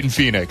look great in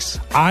Phoenix.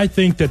 I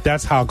think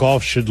that's how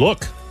golf should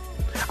look.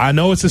 I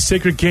know it's a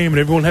sacred game and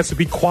everyone has to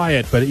be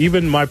quiet, but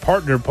even my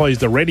partner plays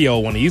the radio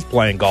when he's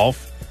playing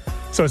golf.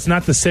 So it's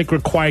not the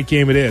sacred, quiet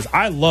game it is.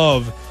 I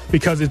love,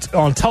 because it's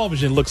on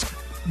television, it looks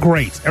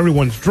great.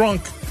 Everyone's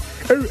drunk.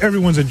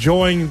 Everyone's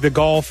enjoying the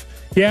golf.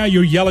 Yeah,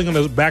 you're yelling on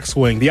the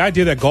backswing. The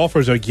idea that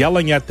golfers are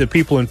yelling at the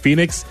people in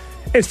Phoenix,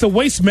 it's the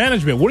waste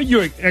management. What are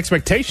your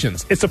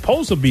expectations? It's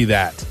supposed to be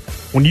that.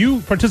 When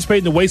you participate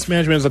in the waste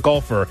management as a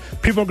golfer,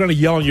 people are going to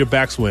yell on your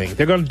backswing.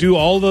 They're going to do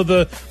all of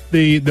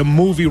the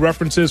movie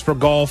references for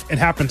golf. It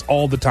happens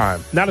all the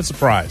time. Not a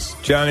surprise.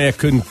 Johnny, I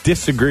couldn't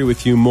disagree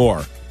with you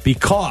more,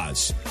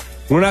 because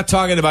we're not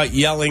talking about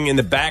yelling in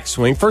the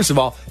backswing. First of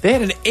all, they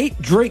had an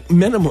 8-drink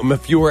minimum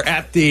if you were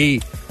at the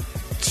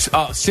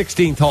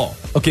 16th hole.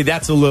 Okay,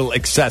 that's a little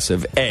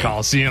excessive.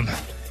 Coliseum.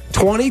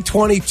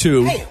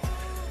 2022,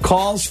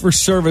 Calls for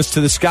service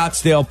to the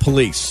Scottsdale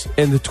Police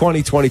in the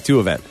 2022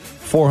 event,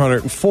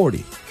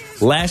 440.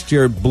 Last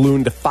year, it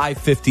ballooned to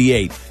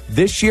 558.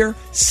 This year,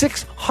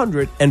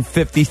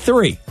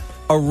 653.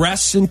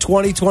 Arrests in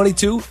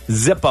 2022,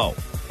 Zippo.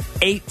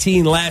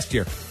 18 last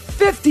year.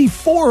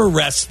 54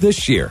 arrests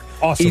this year.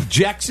 Awesome.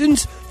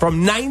 Ejections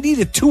from 90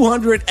 to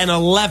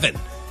 211.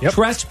 Yep.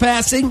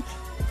 Trespassing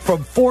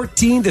from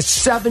 14 to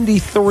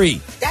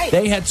 73.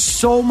 They had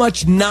so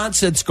much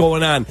nonsense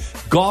going on.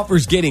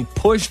 Golfers getting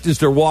pushed as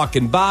they're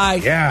walking by.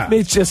 Yeah. I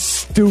mean, it's just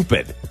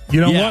stupid.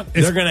 You know what?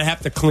 They're going to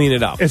have to clean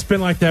it up. It's been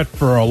like that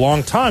for a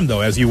long time,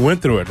 though, as you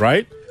went through it,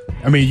 right?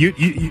 I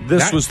mean,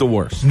 this was the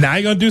worst. Now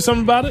you're going to do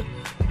something about it?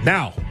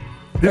 Now.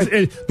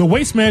 The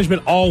waste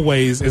management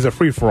always is a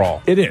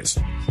free-for-all. It is.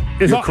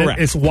 You're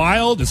correct. It's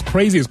wild. It's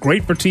crazy. It's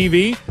great for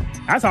TV.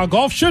 That's how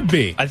golf should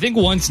be. I think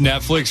once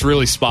Netflix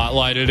really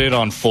spotlighted it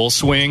on Full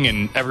Swing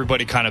and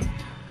everybody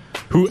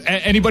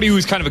anybody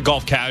who's kind of a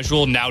golf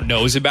casual now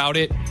knows about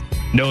it,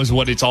 knows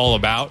what it's all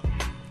about.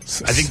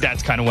 I think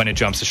that's kind of when it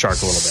jumps the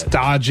shark a little bit.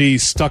 Stodgy,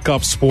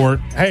 stuck-up sport.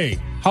 Hey,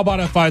 how about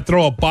if I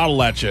throw a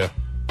bottle at you?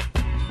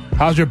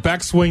 How's your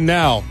backswing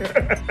now,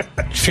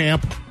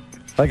 champ?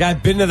 Like,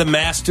 I've been to the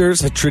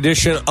Masters, a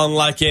tradition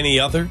unlike any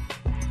other.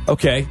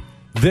 Okay,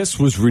 this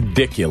was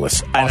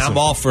ridiculous. And I'm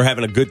all for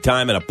having a good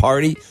time at a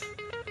party.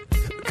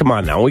 Come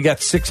on now. We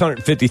got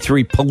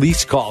 653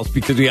 police calls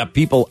because we got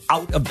people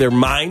out of their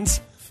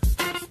minds.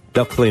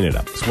 They'll clean it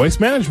up. It's waste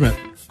management.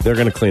 They're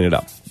going to clean it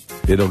up.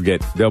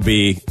 There'll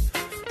be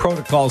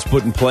protocols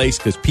put in place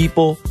because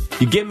people,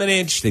 you give them an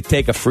inch, they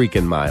take a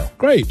freaking mile.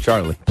 Great.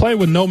 Charlie. Play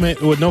with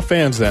no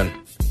fans then.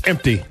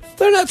 Empty.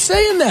 They're not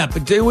saying that,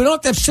 but we don't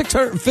have to have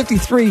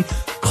 653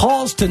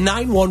 calls to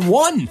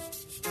 911.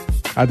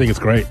 I think it's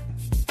great.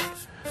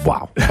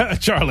 Wow.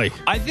 Charlie.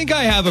 I think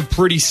I have a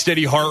pretty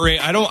steady heart rate.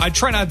 I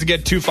try not to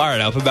get too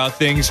fired up about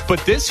things, but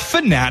this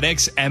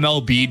Fanatics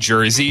MLB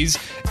jerseys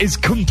is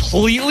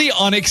completely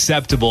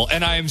unacceptable,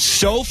 and I am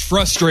so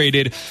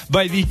frustrated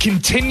by the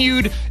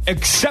continued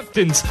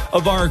acceptance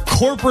of our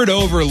corporate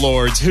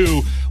overlords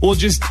who will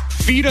just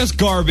feed us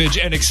garbage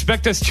and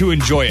expect us to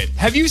enjoy it.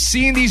 Have you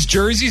seen these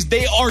jerseys?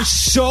 They are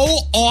so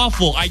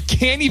awful. I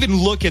can't even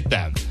look at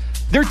them.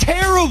 They're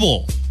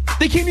terrible.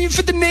 They can't even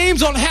fit the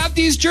names on half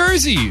these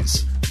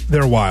jerseys.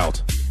 They're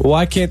wild.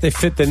 Why can't they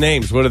fit the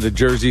names? What are the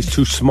jerseys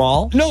too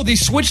small? No, they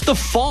switched the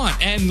font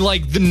and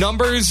the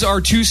numbers are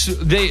too.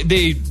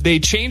 They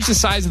changed the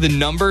size of the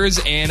numbers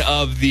and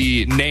of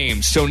the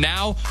names. So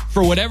now,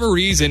 for whatever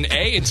reason,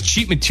 it's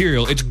cheap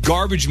material. It's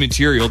garbage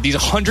material. These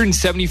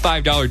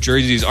 $175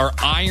 jerseys are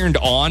ironed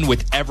on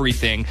with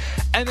everything,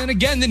 and then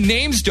again, the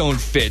names don't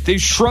fit. They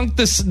shrunk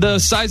the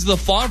size of the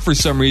font for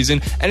some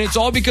reason, and it's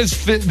all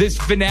because this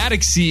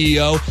Fanatic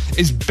CEO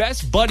is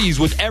best buddies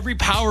with every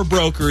power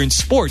broker in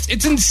sports.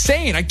 It's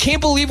insane. I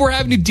can't believe we're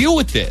having to deal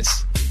with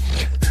this.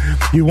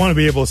 You want to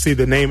be able to see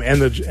the name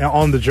and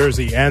on the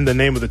jersey and the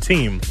name of the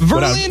team.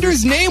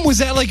 Verlander's name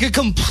was at a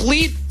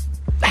complete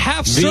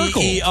half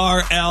circle.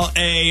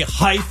 VERLA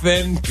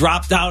hyphen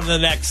dropped down to the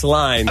next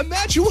line.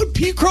 Imagine what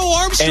Pete Crow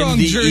Armstrong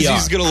jersey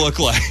is going to look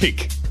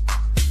like.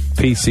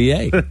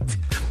 PCA.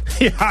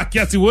 Yeah, I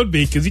guess it would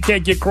be because you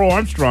can't get Crow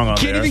Armstrong on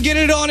there. Can't even get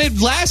it on it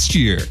last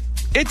year.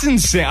 It's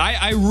insane.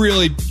 I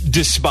really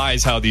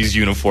despise how these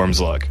uniforms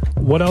look.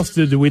 What else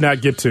did we not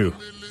get to?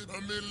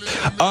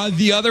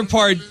 The other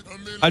part,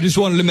 I just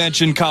wanted to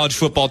mention college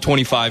football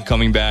 25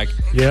 coming back.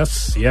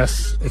 Yes.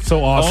 It's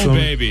so awesome. Oh,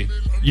 baby.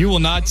 You will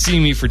not see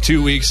me for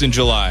 2 weeks in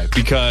July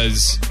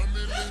because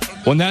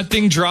when that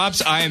thing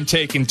drops, I am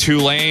taking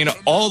Tulane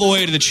all the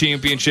way to the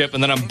championship,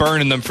 and then I'm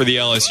burning them for the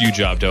LSU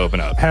job to open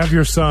up. Have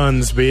your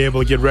sons be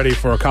able to get ready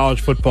for a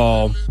college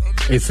football.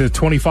 It's a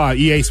 25,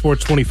 EA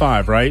Sports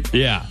 25, right?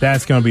 Yeah.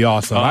 That's going to be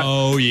awesome.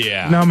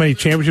 Yeah. You know how many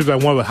championships I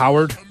won with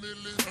Howard?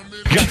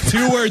 Got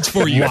 2 words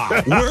for you.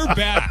 Wow. We're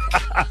back.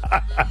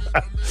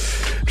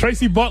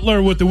 Tracy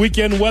Butler with the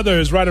weekend weather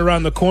is right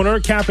around the corner.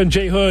 Kap and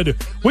J Hood,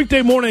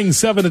 weekday morning,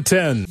 7 to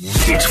 10.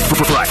 It's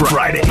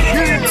Friday.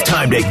 It's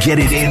time to get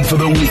it in for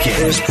the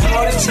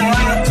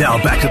weekend.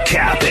 Now back to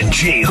Kap and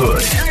J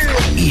Hood,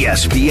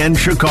 ESPN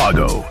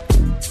Chicago.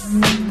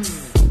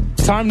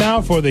 Time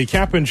now for the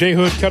Kap and J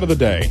Hood cut of the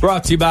day.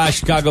 Brought to you by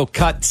Chicago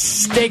Cut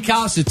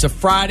Steakhouse. It's a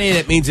Friday.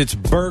 That means it's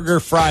Burger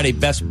Friday.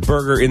 Best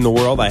burger in the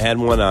world. I had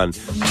one on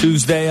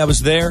Tuesday. I was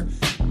there.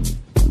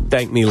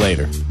 Thank me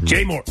later.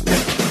 Jay Moore.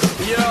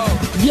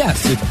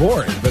 Yes, it's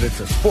boring, but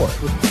it's a sport.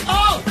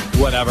 Oh!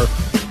 Whatever.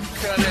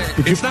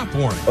 It's not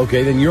boring.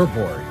 Okay, then you're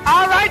boring.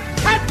 All right,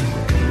 cut.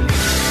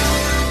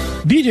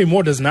 DJ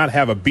Moore does not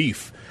have a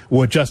beef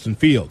with Justin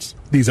Fields.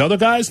 These other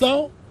guys,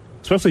 though,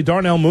 especially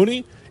Darnell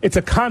Mooney, it's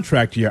a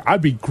contract year.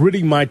 I'd be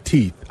gritting my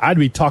teeth. I'd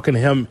be talking to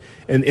him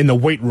in the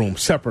weight room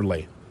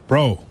separately.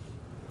 Bro,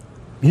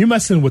 you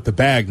messing with the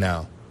bag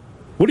now.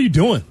 What are you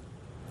doing?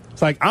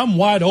 It's like I'm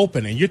wide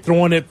open and you're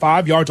throwing it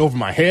 5 yards over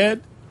my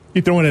head.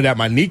 You're throwing it at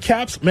my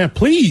kneecaps. Man,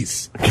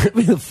 please. Give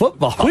me the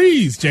football.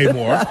 Please, Jay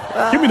Moore.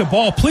 Give me the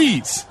ball,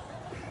 please.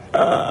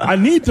 I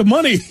need the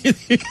money.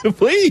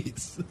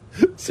 Please.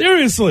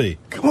 Seriously.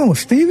 Come on,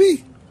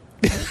 Stevie.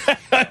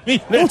 I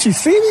mean, Don't you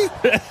see me?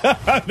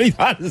 I mean,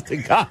 honest to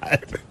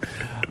God.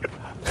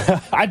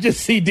 I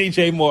just see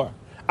DJ Moore.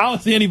 I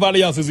don't see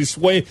anybody else as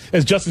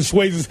Justin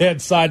sways his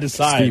head side to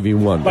side. Stevie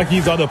Wonder. Like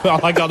he's on the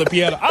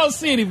piano. I don't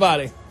see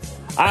anybody.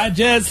 I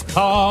just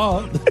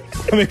called.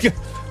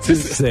 To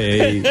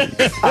say,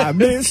 I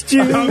missed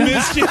you. I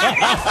missed you.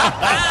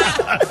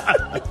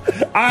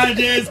 I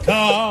just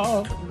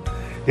called.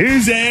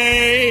 You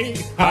say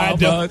I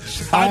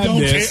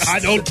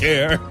don't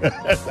care.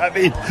 I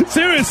mean,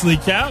 seriously,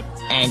 Cap.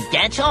 And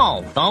that's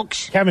all,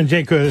 folks. Kap and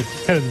J Hood,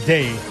 head of the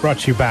day, brought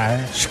to you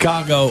by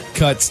Chicago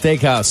Cut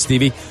Steakhouse,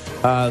 Stevie.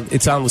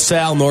 It's on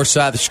LaSalle, north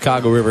side of the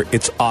Chicago River.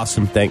 It's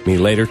awesome. Thank me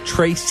later.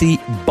 Tracy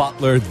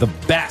Butler, the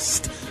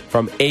best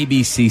from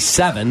ABC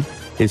 7,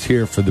 is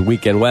here for the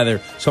weekend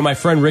weather. So my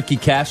friend Ricky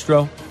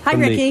Castro. Hi,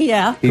 Ricky.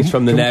 Yeah. He's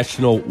from the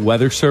National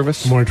Weather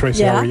Service. Good morning,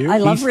 Tracy. Yeah, How are you? I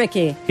love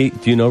Ricky. Do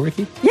you know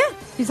Ricky? Yeah,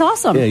 he's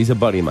awesome. Yeah, he's a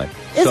buddy of mine.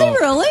 Is he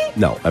really?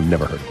 No, I've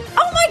never heard of him.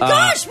 Oh, my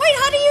gosh. Wait,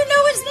 how do you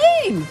know his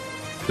name?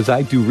 Because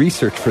I do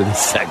research for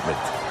this segment.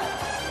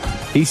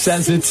 He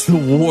says it's the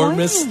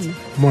warmest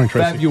morning,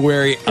 Tracy.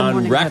 February on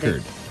morning,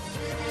 record.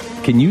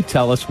 Can you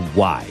tell us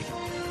why?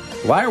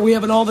 Why are we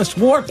having all this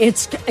warmth?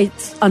 It's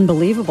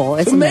unbelievable.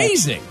 It's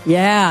amazing.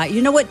 Yeah.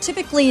 You know what?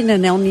 Typically in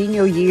an El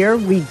Nino year,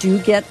 we do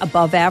get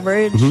above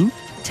average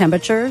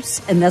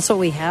temperatures, and that's what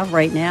we have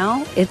right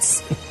now.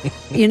 It's,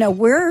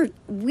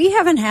 we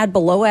haven't had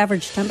below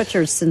average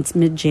temperatures since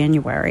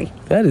mid-January.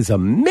 That is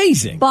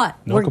amazing. But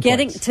we're complaints.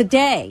 getting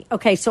today.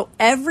 Okay, so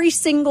every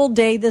single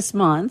day this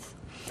month,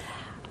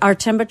 our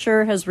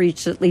temperature has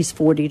reached at least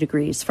 40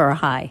 degrees for a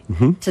high.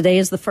 Today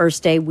is the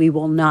first day we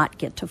will not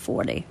get to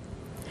 40.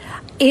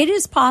 It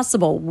is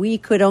possible we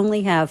could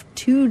only have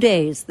 2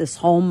 days this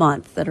whole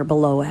month that are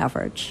below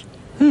average.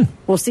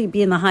 We'll see it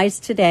being the highs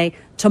today.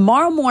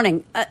 Tomorrow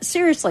morning,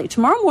 seriously,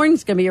 tomorrow morning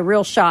is going to be a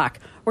real shock.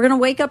 We're going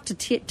to wake up to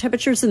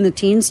temperatures in the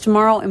teens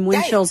tomorrow and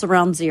wind chills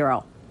around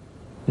 0.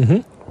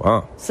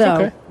 Wow.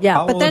 So, yeah,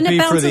 How but will then it it be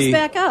bounces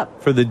back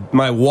up. For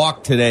my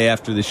walk today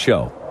after the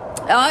show?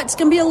 It's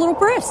going to be a little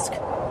brisk.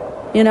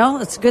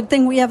 It's a good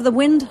thing we have the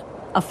wind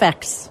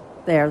effects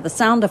there, the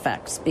sound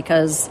effects,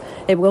 because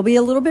it will be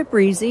a little bit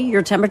breezy.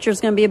 Your temperature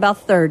is going to be about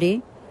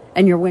 30,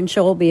 and your wind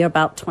chill will be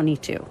about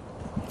 22.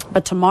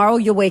 But tomorrow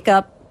you'll wake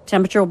up,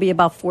 temperature will be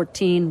about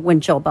 14,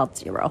 wind chill about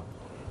 0,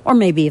 or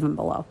maybe even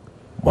below.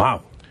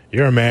 Wow.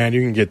 You're a man.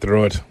 You can get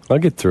through it. I'll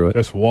get through it.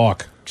 Just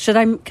walk.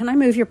 Can I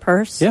move your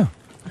purse? Yeah.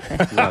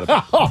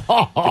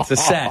 It's a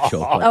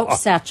satchel. Oh,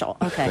 satchel.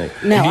 Okay.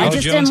 No, I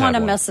just didn't want to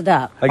mess it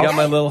up. I got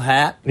my little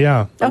hat.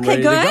 Yeah.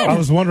 Okay, good. I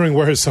was wondering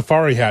where his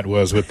safari hat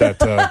was with that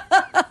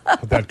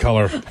with that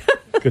color.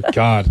 Good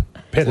God.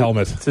 Pit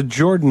helmet. It's a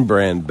Jordan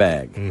brand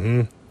bag.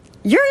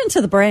 You're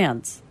into the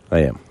brands.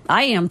 I am.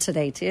 I am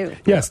today, too.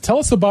 Yes. Tell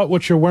us about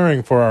what you're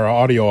wearing for our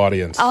audio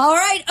audience. All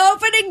right,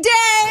 opening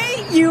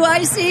day,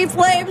 UIC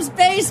Flames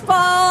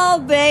baseball,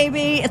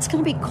 baby. It's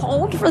going to be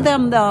cold for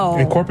them, though.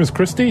 In Corpus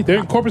Christi? They're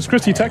in Corpus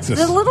Christi,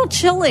 Texas. It's a little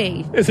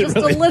chilly. Is it Just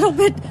really? a little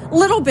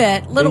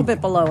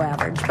bit below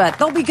average, but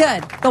they'll be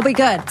good. They'll be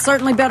good.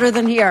 Certainly better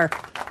than here.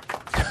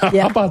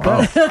 Yeah. How about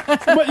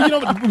that?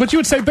 but you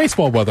would say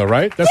baseball weather,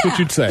 right? That's what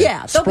you'd say.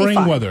 Yeah, they'll be Spring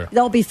fine. weather.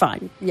 They'll be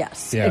fine.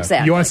 Yes, Yeah.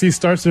 exactly. UIC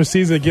starts their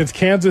season against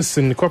Kansas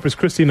and Corpus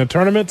Christi in a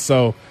tournament,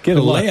 so Get a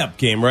good luck. layup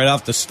game right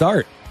off the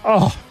start.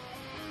 Oh,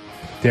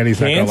 Danny's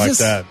not going to like Kansas?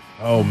 that.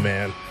 Oh,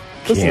 man.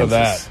 Listen to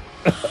that.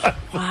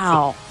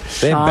 Wow.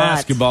 They have Shot.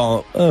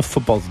 basketball.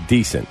 Football's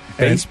decent.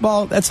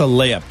 Baseball, that's a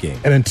layup game.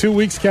 And in 2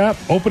 weeks, Cap,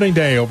 opening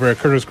day over at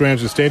Curtis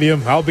Granger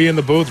Stadium. I'll be in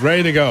the booth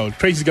ready to go.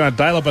 Tracy's going to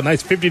dial up a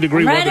nice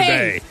 50-degree weather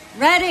day.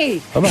 Ready.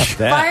 How about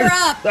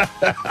that?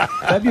 Fire up.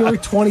 February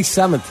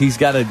 27th, he's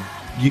got a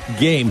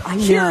game I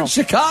know. here in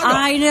Chicago.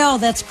 I know.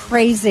 That's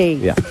crazy.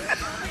 Yeah.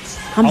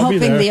 I'm I'll be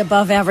hoping there. the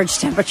above average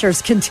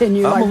temperatures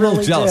continue. I'm I a little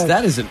really jealous. do.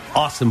 That is an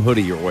awesome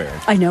hoodie you're wearing.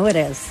 I know it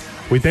is.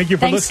 We thank you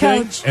for Thanks,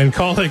 listening Coach. and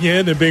calling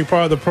in and being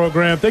part of the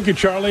program. Thank you,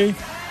 Charlie.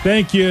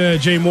 Thank you,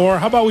 Jay Moore.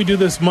 How about we do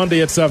this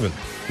Monday at 7?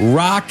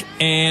 Rock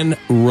and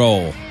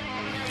roll.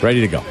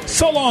 Ready to go.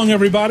 So long,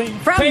 everybody.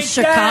 From Take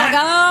Chicago.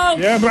 that.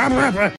 Yeah, blah, blah, blah.